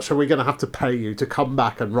are we going to have to pay you to come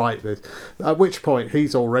back and write this? At which point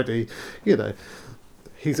he's already, we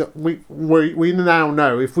now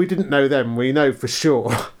know, if we didn't know then, we know for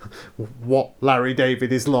sure what Larry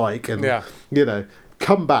David is like, and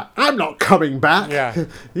come back. I'm not coming back.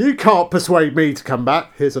 You can't persuade me to come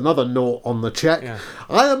back. Here's another nought on the check.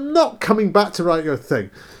 I am not coming back to write your thing.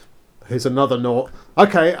 Here's another nought.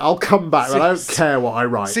 Okay, I'll come back, but I don't care what I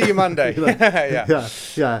write. See you Monday. See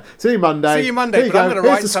you Monday. See you Monday, but I'm going to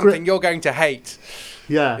write something you're going to hate.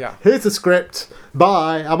 Here's the script.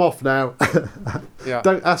 Bye. I'm off now.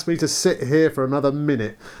 Don't ask me to sit here for another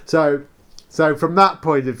minute. So from that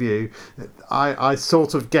point of view, I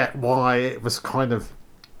sort of get why it was kind of,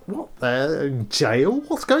 what, they're in jail?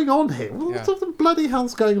 What's going on here? What the bloody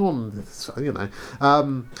hell's going on?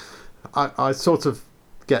 I sort of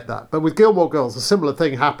get that. But with Gilmore Girls, a similar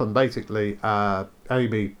thing happened. Basically,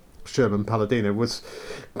 Amy Sherman Palladino was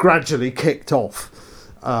gradually kicked off.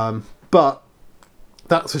 But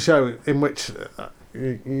that's a show in which,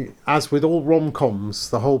 as with all rom-coms,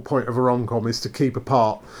 the whole point of a rom-com is to keep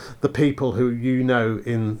apart the people who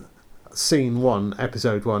in scene 1,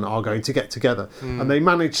 episode 1, are going to get together. And they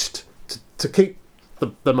managed to keep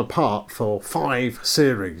them apart for 5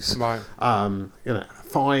 series. Right.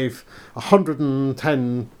 5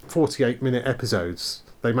 110 48-minute episodes.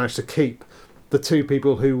 They managed to keep the 2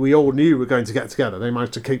 people who we all knew were going to get together. They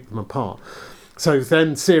managed to keep them apart. So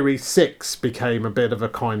then series 6 became a bit of a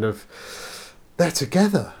kind of, they're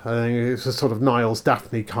together. I think it's a sort of Niles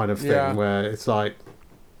Daphne kind of thing, where it's like,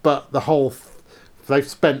 but the whole, they've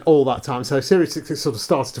spent all that time. So series 6 sort of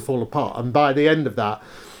started to fall apart. And by the end of that,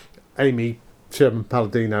 Amy Sherman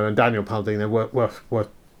Palladino and Daniel Palladino were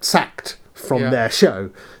sacked from their show.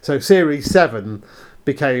 So series 7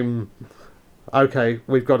 became, okay,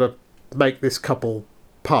 we've got to make this couple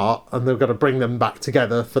part, and they've got to bring them back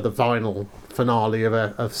together for the final finale and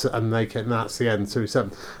that's the end,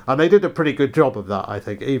 7. And they did a pretty good job of that, I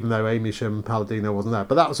think, even though Amy Sherman Palladino wasn't there.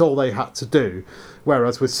 But that was all they had to do.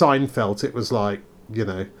 Whereas with Seinfeld, it was like,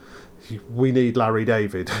 we need Larry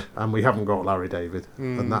David, and we haven't got Larry David.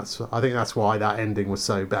 And I think that's why that ending was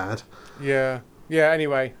so bad.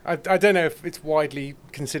 Anyway, I don't know if it's widely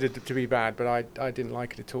considered to be bad, but I didn't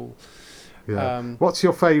like it at all. What's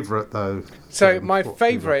your favourite, though? So my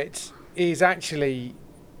favourite is actually,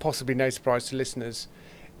 possibly no surprise to listeners,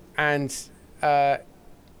 and the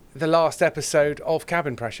last episode of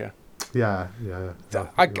Cabin Pressure.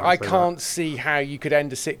 I can't see how you could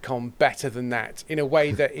end a sitcom better than that, in a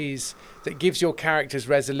way that gives your characters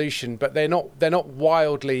resolution, but they're not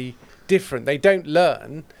wildly different. They don't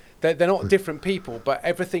learn. They're not different people, but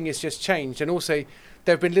everything is just changed. And also,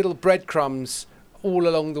 there have been little breadcrumbs all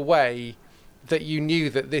along the way that you knew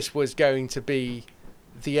that this was going to be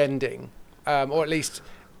the ending, or at least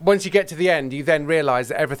once you get to the end, you then realise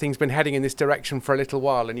that everything's been heading in this direction for a little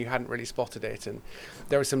while, and you hadn't really spotted it. And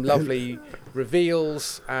there are some lovely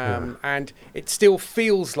reveals, and it still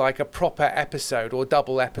feels like a proper episode or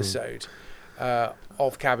double episode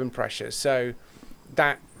of Cabin Pressure. So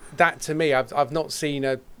that to me, I've not seen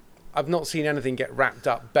anything get wrapped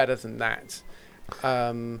up better than that.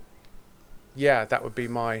 That would be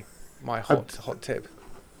my hot tip.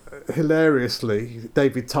 hilariously,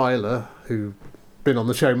 David Tyler, who been on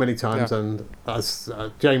the show many times, and as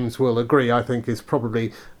James will agree, I think is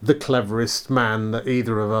probably the cleverest man that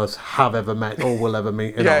either of us have ever met or will ever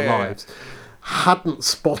meet in our lives, hadn't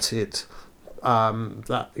spotted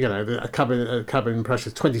that, you know, the Cabin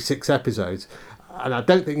Pressure 26 episodes. And I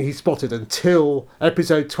don't think he spotted until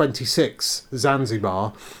episode 26,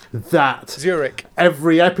 Zanzibar, that Zurich.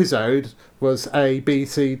 Every episode was A, B,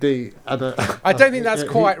 C, D. And I don't think that's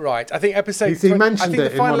quite right. I think episode. He mentioned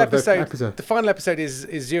it in one of the episodes. The final episode is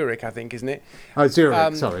Zurich, I think, isn't it? Oh,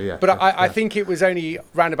 Zurich. Sorry, yeah. But I think it was only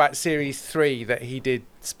round about series 3 that he did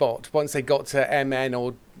spot. Once they got to MN,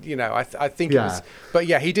 or you know, I think it was. But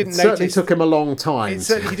yeah, he didn't notice. It certainly took him a long time.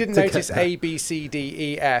 He didn't notice A, B, C, D,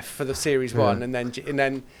 E, F for the series 1, and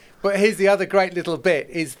then. But here's the other great little bit: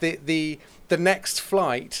 is the next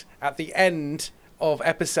flight at the end of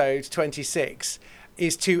episode 26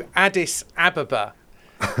 is to Addis Ababa.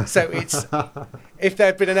 So it's, if there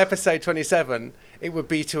had been an episode 27, it would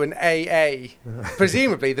be to an AA.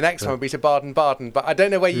 Presumably the next one would be to Baden-Baden, but I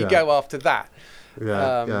don't know where you go after that.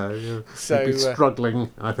 So you'd be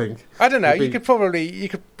struggling, I think. I don't know. You could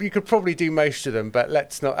probably do most of them, but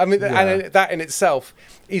let's not. I mean, and that in itself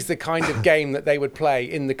is the kind of game that they would play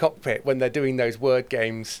in the cockpit when they're doing those word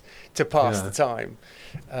games to pass the time.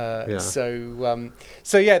 So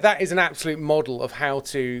that is an absolute model of how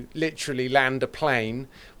to literally land a plane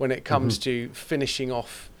when it comes to finishing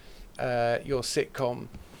off your sitcom.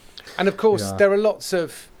 And of course, there are lots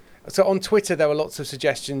of. So on Twitter, there were lots of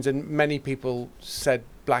suggestions, and many people said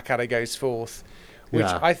Blackadder Goes Forth, which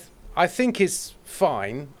I think is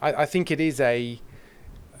fine. I think it is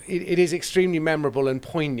extremely memorable and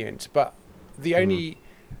poignant. But the only,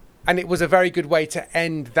 and it was a very good way to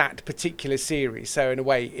end that particular series. So in a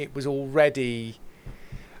way, it was already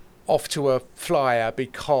off to a flyer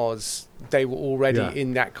because they were already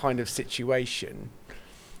in that kind of situation.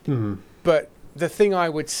 But the thing I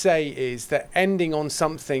would say is that ending on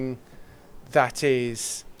something that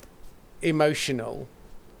is emotional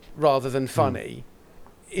rather than funny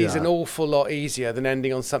is an awful lot easier than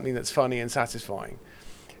ending on something that's funny and satisfying.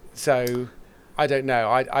 So I don't know.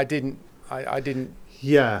 I didn't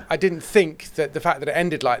think that the fact that it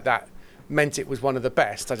ended like that meant it was one of the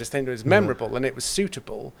best. I just think it was memorable and it was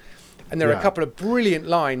suitable. And there are a couple of brilliant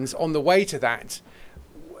lines on the way to that.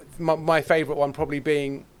 My favourite one probably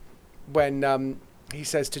being when he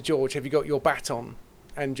says to George, "Have you got your baton?"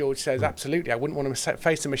 And George says, "Absolutely. I wouldn't want to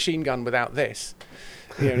face a machine gun without this."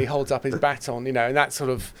 You know, and he holds up his baton. You know, and that's sort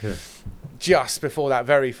of just before that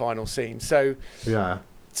very final scene. So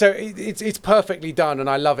it's perfectly done, and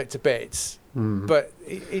I love it to bits. But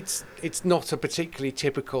it's not a particularly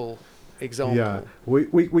typical example. Yeah, we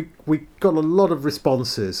got a lot of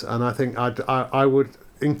responses, and I think I would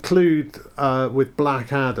include with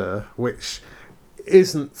Blackadder, which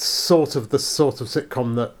isn't the sort of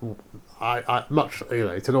sitcom that I much, you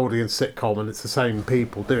know, it's an audience sitcom and it's the same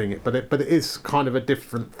people doing it, but it is kind of a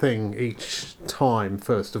different thing each time.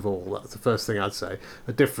 First of all, that's the first thing I'd say,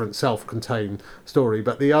 a different self-contained story.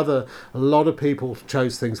 But a lot of people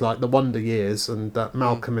chose things like The Wonder Years and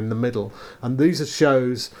Malcolm in the Middle, and these are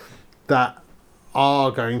shows that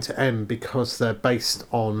are going to end because they're based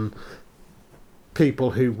on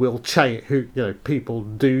people who will change, people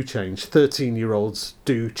do change. 13-year-olds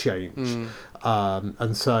do change.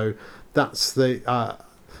 And so that's those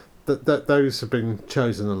have been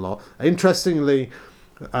chosen a lot. Interestingly,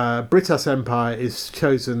 Britas Empire is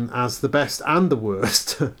chosen as the best and the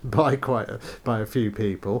worst by a few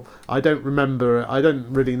people. I don't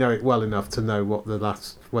really know it well enough to know what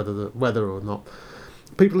whether or not.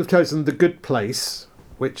 People have chosen The Good Place,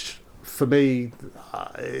 which for me,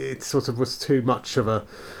 it sort of was too much of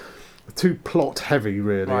too plot heavy,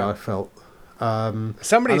 really. Right. I felt.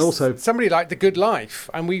 Somebody liked The Good Life,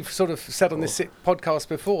 and we've sort of said on this podcast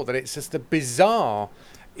before that it's just a bizarre,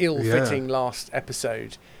 ill-fitting last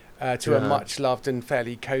episode to a much loved and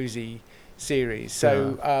fairly cosy series.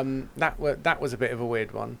 So that was a bit of a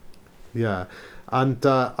weird one. Yeah, and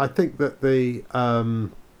I think that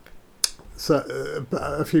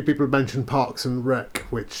a few people have mentioned Parks and Rec,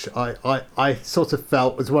 which I sort of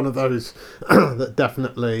felt was one of those that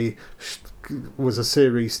definitely was a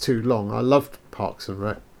series too long. I loved Parks and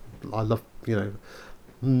Rec. I love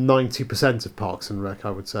 90% of Parks and Rec, I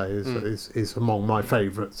would say, is among my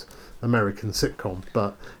favourite American sitcom.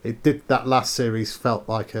 But that last series felt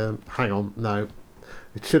like hang on, no,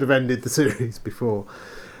 it should have ended the series before.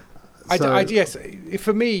 Yes,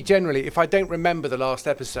 for me, generally, if I don't remember the last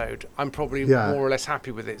episode, I'm probably more or less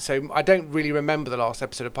happy with it. So I don't really remember the last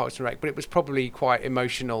episode of Parks and Rec, but it was probably quite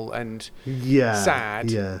emotional and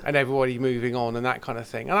sad, and everybody moving on and that kind of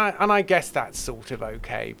thing. And I guess that's sort of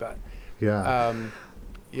okay, but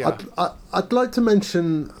I'd like to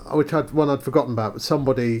mention, which I'd forgotten about, but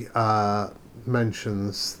somebody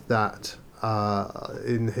mentions that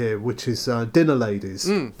in here, which is Dinner Ladies.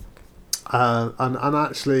 And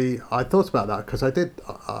actually, I thought about that because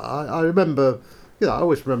I remember, I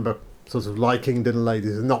always remember sort of liking Dinner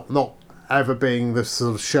Ladies and not ever being the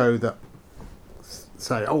sort of show that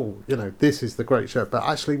say, this is the great show. But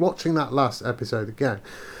actually, watching that last episode again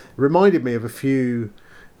reminded me of a few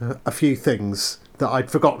things that I'd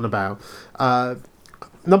forgotten about.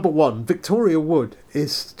 Number one, Victoria Wood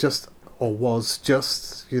is just, or was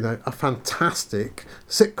just, a fantastic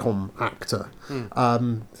sitcom actor.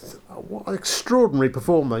 What an extraordinary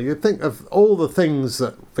performer. You'd think of all the things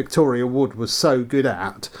that Victoria Wood was so good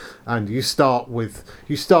at, and you start with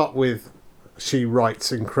she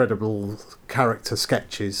writes incredible character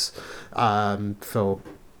sketches for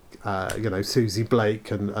Susie Blake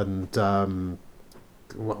and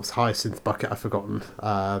what was Hyacinth Bucket? I've forgotten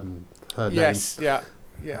her name. Yes, yeah.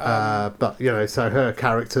 But so her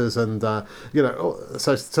characters and so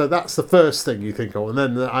that's the first thing you think of, and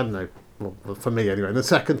then I don't know. Well, for me anyway. And the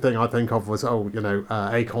second thing I think of was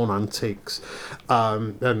Acorn Antiques,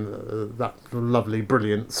 and that lovely,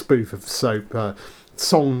 brilliant spoof of soap.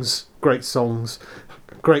 Songs, great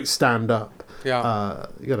stand up. Yeah.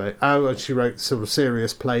 And she wrote sort of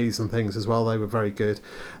serious plays and things as well. They were very good.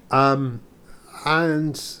 But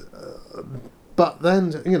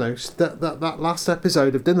then, that last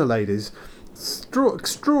episode of Dinner Ladies,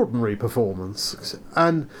 extraordinary performance,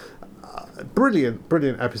 and brilliant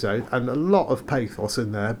episode, and a lot of pathos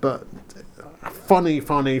in there, but funny.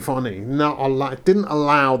 Didn't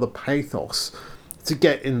allow the pathos to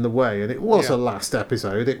get in the way, and it was a last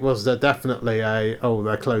episode. It was definitely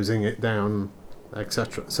they're closing it down,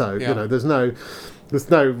 etc. So there's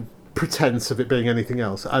no pretense of it being anything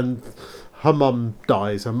else. And her mum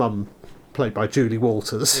dies. Her mum, played by Julie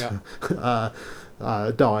Walters,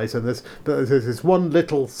 dies, and there's this one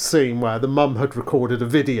little scene where the mum had recorded a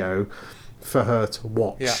video for her to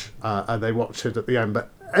watch, and they watch it at the end,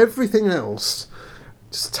 but everything else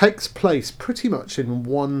just takes place pretty much in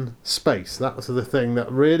one space. That was the thing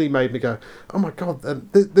that really made me go, oh my god,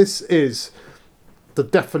 this is the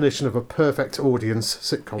definition of a perfect audience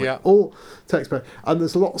sitcom. It all takes place, and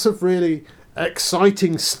there's lots of really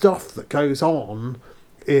exciting stuff that goes on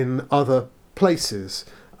in other places,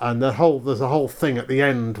 and there's a whole thing at the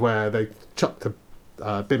end where they chuck the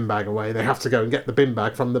bin bag away. They have to go and get the bin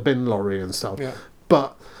bag from the bin lorry and stuff.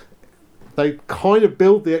 But they kind of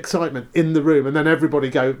build the excitement in the room, and then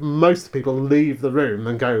most people leave the room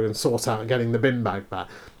and go and sort out getting the bin bag back.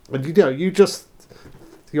 And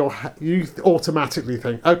you automatically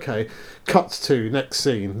think, okay, cuts to next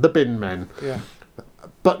scene, the bin men.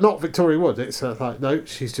 But not Victoria Wood. It's like, no,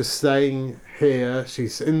 she's just staying here.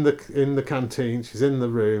 She's in the canteen. She's in the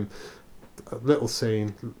room. A little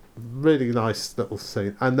scene, really nice little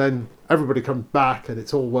scene, and then everybody comes back, and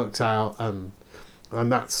it's all worked out, and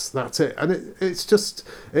that's it. And it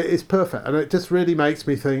is perfect, and it just really makes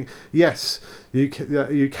me think. Yes, you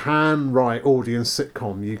can write audience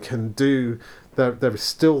sitcom. You can do. There is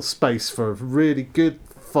still space for a really good,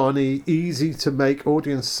 funny, easy to make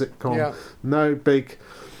audience sitcom. No big,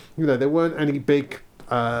 there weren't any big,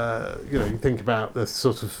 you think about the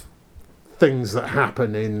sort of things that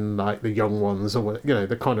happen in like the Young Ones, or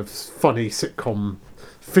the kind of funny sitcom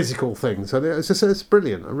physical things. And it's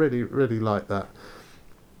brilliant. I really, really like that.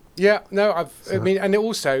 I mean, and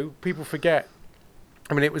also people forget.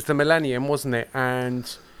 I mean, it was the millennium, wasn't it?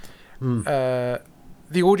 And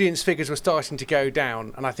the audience figures were starting to go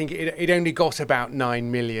down, and I think it only got about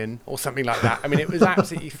 9 million or something like that. I mean, it was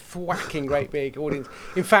absolutely thwacking great big audience.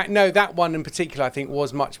 In fact, no, that one in particular I think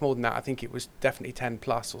was much more than that. I think it was definitely 10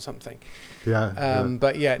 plus or something.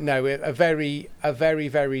 But a very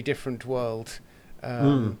very different world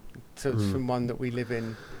from one that we live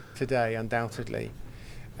in today, undoubtedly.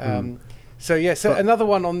 So another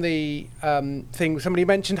one on the thing, somebody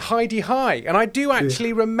mentioned Heidi High, and I do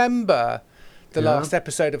actually remember the last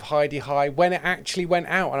episode of Heidi High when it actually went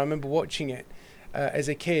out, and I remember watching it as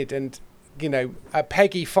a kid, and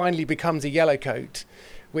Peggy finally becomes a yellowcoat,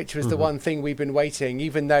 which was the one thing we've been waiting,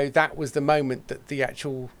 even though that was the moment that the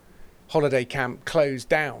actual holiday camp closed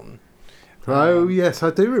down. Yes,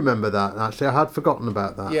 I do remember that, actually. I had forgotten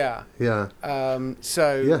about that.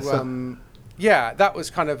 yeah, that was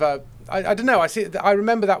kind of a. I don't know. I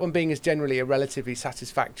remember that one being as generally a relatively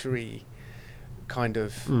satisfactory kind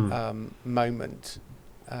of moment.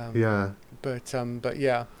 Yeah. But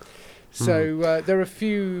yeah. So there are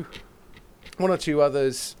one or two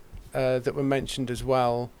others that were mentioned as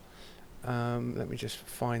well. Let me just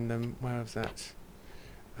find them. Where was that?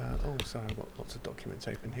 Sorry, I've got lots of documents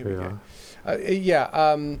open. Here we go.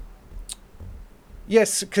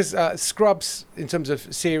 Yes, because Scrubs, in terms of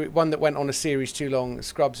one that went on a series too long,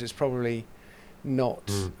 Scrubs is probably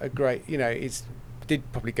not a great. It did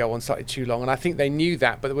probably go on slightly too long, and I think they knew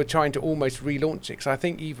that, but they were trying to almost relaunch it. Because I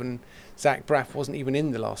think even Zach Braff wasn't even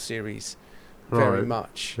in the last series very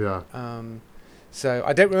much. Yeah. So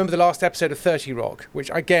I don't remember the last episode of 30 Rock, which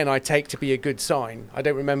again I take to be a good sign. I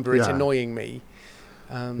don't remember it annoying me.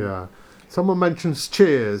 Yeah. Someone mentions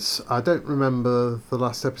Cheers. I don't remember the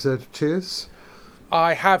last episode of Cheers.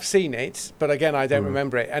 I have seen it, but again, I don't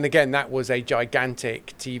remember it. And again, that was a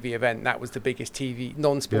gigantic TV event. That was the biggest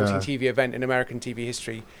non-sporting TV event in American TV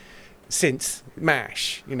history since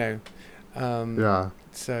MASH,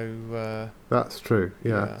 So... that's true,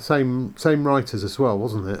 yeah. Same writers as well,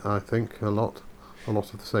 wasn't it? I think a lot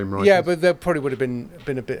of the same writers. Yeah, but there probably would have been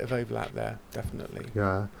a bit of overlap there, definitely.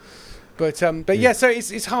 Yeah. But so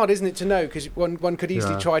it's hard, isn't it, to know, because one could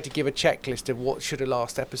easily try to give a checklist of what should a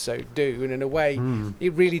last episode do, and in a way,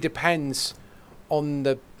 it really depends on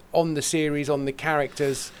the series, on the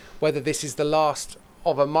characters, whether this is the last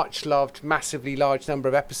of a much loved, massively large number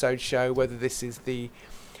of episodes show, whether this is the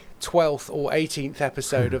 12th or 18th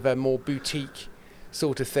episode of a more boutique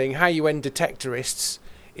sort of thing. How you end Detectorists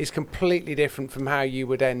is completely different from how you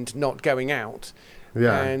would end Not Going Out.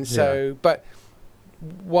 Yeah. And so, but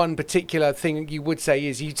one particular thing you would say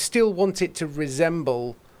is you still want it to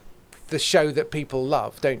resemble the show that people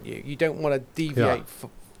love, don't you? You don't want to deviate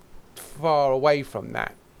far away from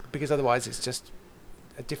that, because otherwise it's just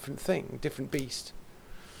a different thing, different beast.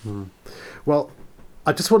 Well,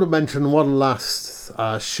 I just want to mention one last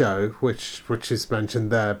show, which is mentioned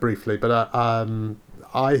there briefly, but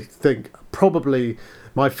I think probably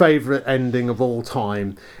my favourite ending of all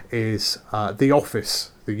time is The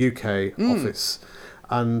Office, the UK Office.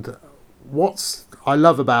 And what I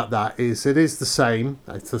love about that is it is the same.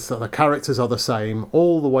 The characters are the same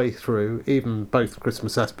all the way through, even both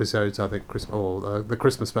Christmas episodes, I think, or the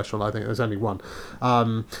Christmas special, I think there's only one.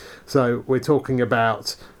 So we're talking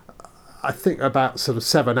about, I think, about sort of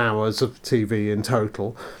 7 hours of TV in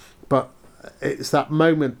total. But it's that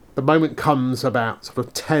moment, the moment comes about sort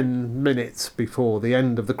of 10 minutes before the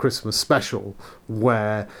end of the Christmas special,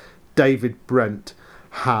 where David Brent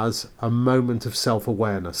has a moment of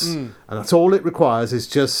self-awareness, and that's all it requires, is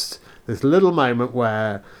just this little moment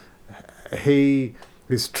where he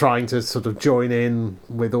is trying to sort of join in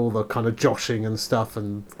with all the kind of joshing and stuff,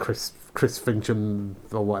 and Chris Fincham,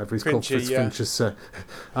 or whatever he's called, Chris Fincher says,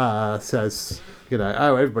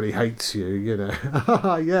 oh, everybody hates you,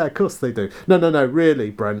 yeah, of course they do. No,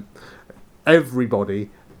 really, Brent, everybody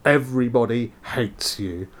hates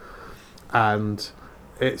you. And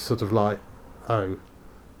it's sort of like, oh.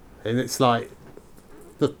 And it's like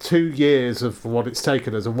the 2 years of what it's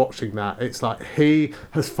taken us of watching that, it's like he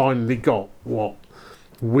has finally got what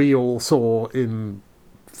we all saw in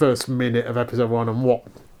first minute of episode 1 and what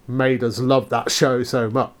made us love that show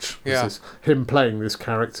so much. Yeah. This is him playing this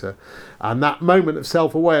character. And that moment of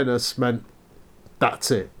self-awareness meant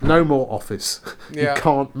that's it. No more Office. Yeah. You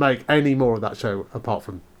can't make any more of that show apart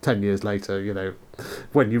from 10 years later,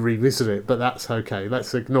 when you revisit it. But that's okay.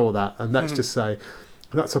 Let's ignore that. And let's just say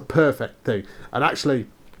that's a perfect thing. And actually,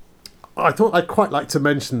 I thought I'd quite like to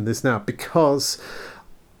mention this now because,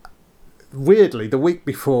 weirdly, the week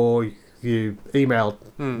before you emailed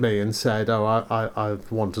me and said, oh, I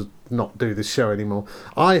want to not do this show anymore,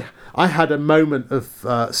 I had a moment of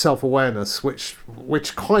self-awareness which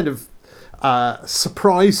kind of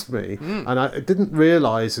surprised me, and I didn't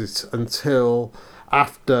realise it until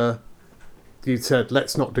after you said,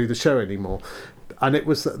 let's not do the show anymore. And it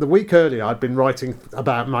was the week earlier I'd been writing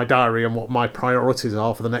about my diary and what my priorities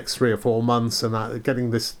are for the next 3 or 4 months, and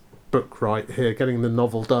getting this book right here, getting the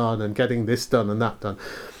novel done, and getting this done and that done.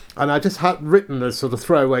 And I just had written as sort of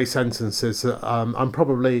throwaway sentences that I'm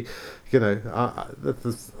probably,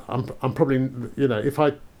 I'm probably, if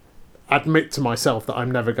I admit to myself that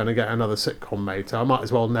I'm never going to get another sitcom made, so I might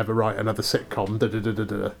as well never write another sitcom.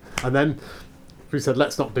 And then we said,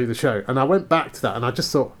 let's not do the show. And I went back to that and I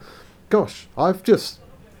just thought, gosh, I've just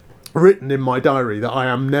written in my diary that I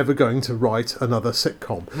am never going to write another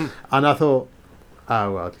sitcom. And I thought,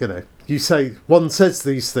 oh, well, you say, one says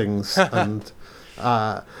these things, and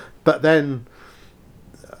but then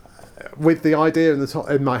with the idea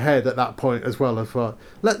in my head at that point as well of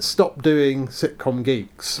let's stop doing sitcom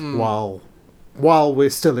geeks while we're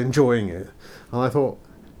still enjoying it. And I thought,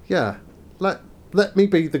 yeah, let me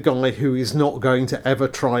be the guy who is not going to ever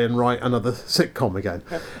try and write another sitcom again.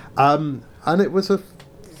 And it was a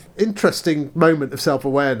interesting moment of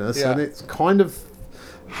self-awareness, and it's kind of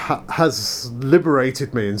has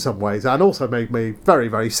liberated me in some ways, and also made me very,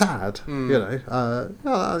 very sad. I'm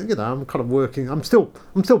kind of working. I'm still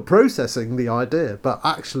processing the idea, but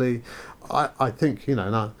actually, I think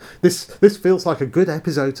now this feels like a good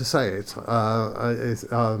episode to say it.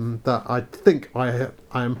 That I think I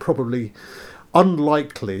am probably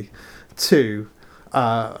unlikely to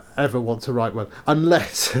ever want to write one,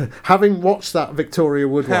 unless having watched that Victoria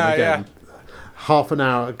Wood one again. Half an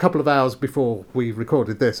hour, a couple of hours before we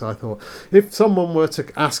recorded this, I thought, if someone were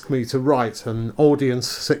to ask me to write an audience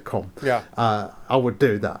sitcom, I would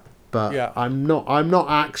do that. But I'm not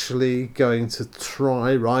actually going to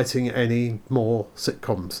try writing any more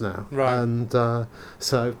sitcoms now. Right. And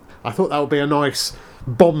so I thought that would be a nice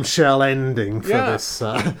bombshell ending for this.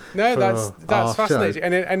 No, that's fascinating.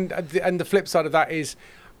 And the flip side of that is,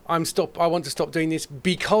 I want to stop doing this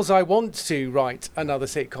because I want to write another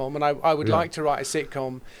sitcom, and I would like to write a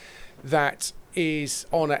sitcom that is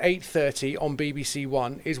on at 8:30 on BBC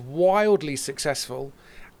One, is wildly successful,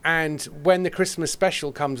 and when the Christmas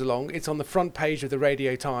special comes along, it's on the front page of the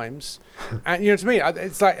Radio Times. And what I mean?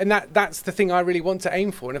 It's like, and that's the thing I really want to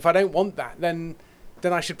aim for. And if I don't want that, then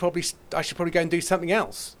I should probably go and do something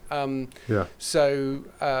else. So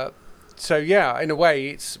in a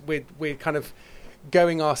way, we're kind of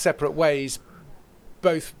going our separate ways,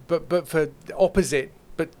 both but for opposite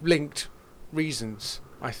but linked reasons.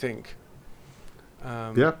 I think.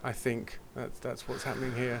 I think that's what's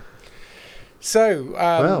happening here.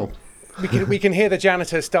 So we can hear the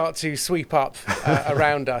janitor start to sweep up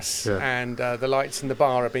around us, and the lights in the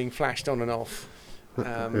bar are being flashed on and off,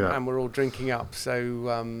 and we're all drinking up.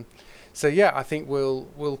 So I think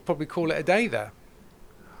we'll probably call it a day there.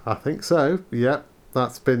 I think so. Yeah.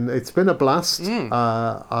 It's been a blast.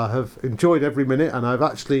 I have enjoyed every minute, and I've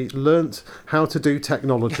actually learnt how to do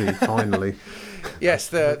technology finally. Yes,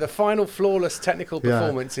 the final flawless technical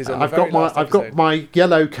performance is on the very last episode. I've got my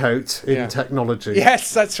yellow coat in technology.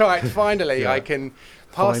 Yes, that's right. Finally, I can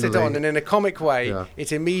pass it on, and in a comic way,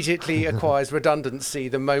 it immediately acquires redundancy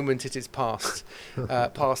the moment it is passed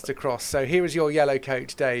across. So here is your yellow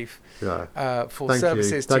coat, Dave, for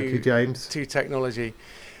services to technology.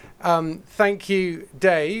 Thank you,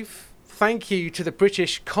 Dave. Thank you to the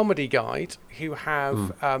British Comedy Guide, who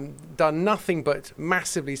have done nothing but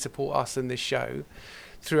massively support us in this show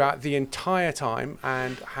throughout the entire time,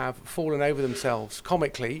 and have fallen over themselves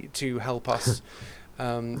comically to help us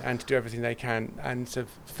and to do everything they can, and to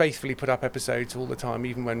faithfully put up episodes all the time,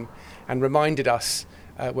 and reminded us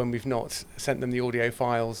when we've not sent them the audio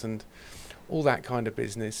files and all that kind of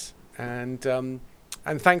business.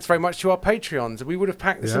 And thanks very much to our Patreons. We would have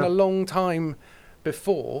packed this in a long time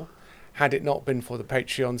before, had it not been for the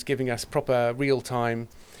Patreons giving us proper real-time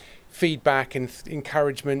feedback and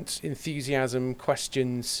encouragement, enthusiasm,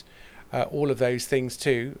 questions, all of those things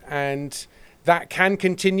too. And that can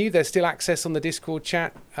continue. There's still access on the Discord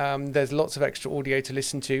chat. There's lots of extra audio to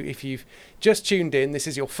listen to. If you've just tuned in, this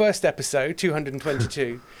is your first episode,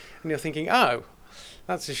 222, and you're thinking, oh,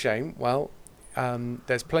 that's a shame. Well,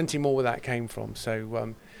 there's plenty more where that came from.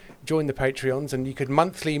 So join the Patreons, and you could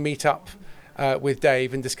monthly meet up with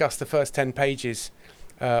Dave and discuss the first 10 pages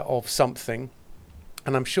of something,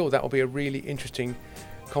 and I'm sure that will be a really interesting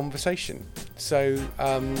conversation. So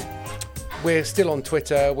we're still on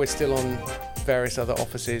Twitter, we're still on various other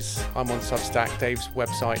offices. I'm on Substack. Dave's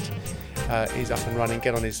website is up and running.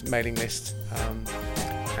 Get on his mailing list,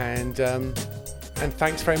 and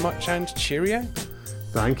thanks very much, and cheerio.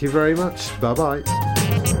 Thank you very much. Bye-bye.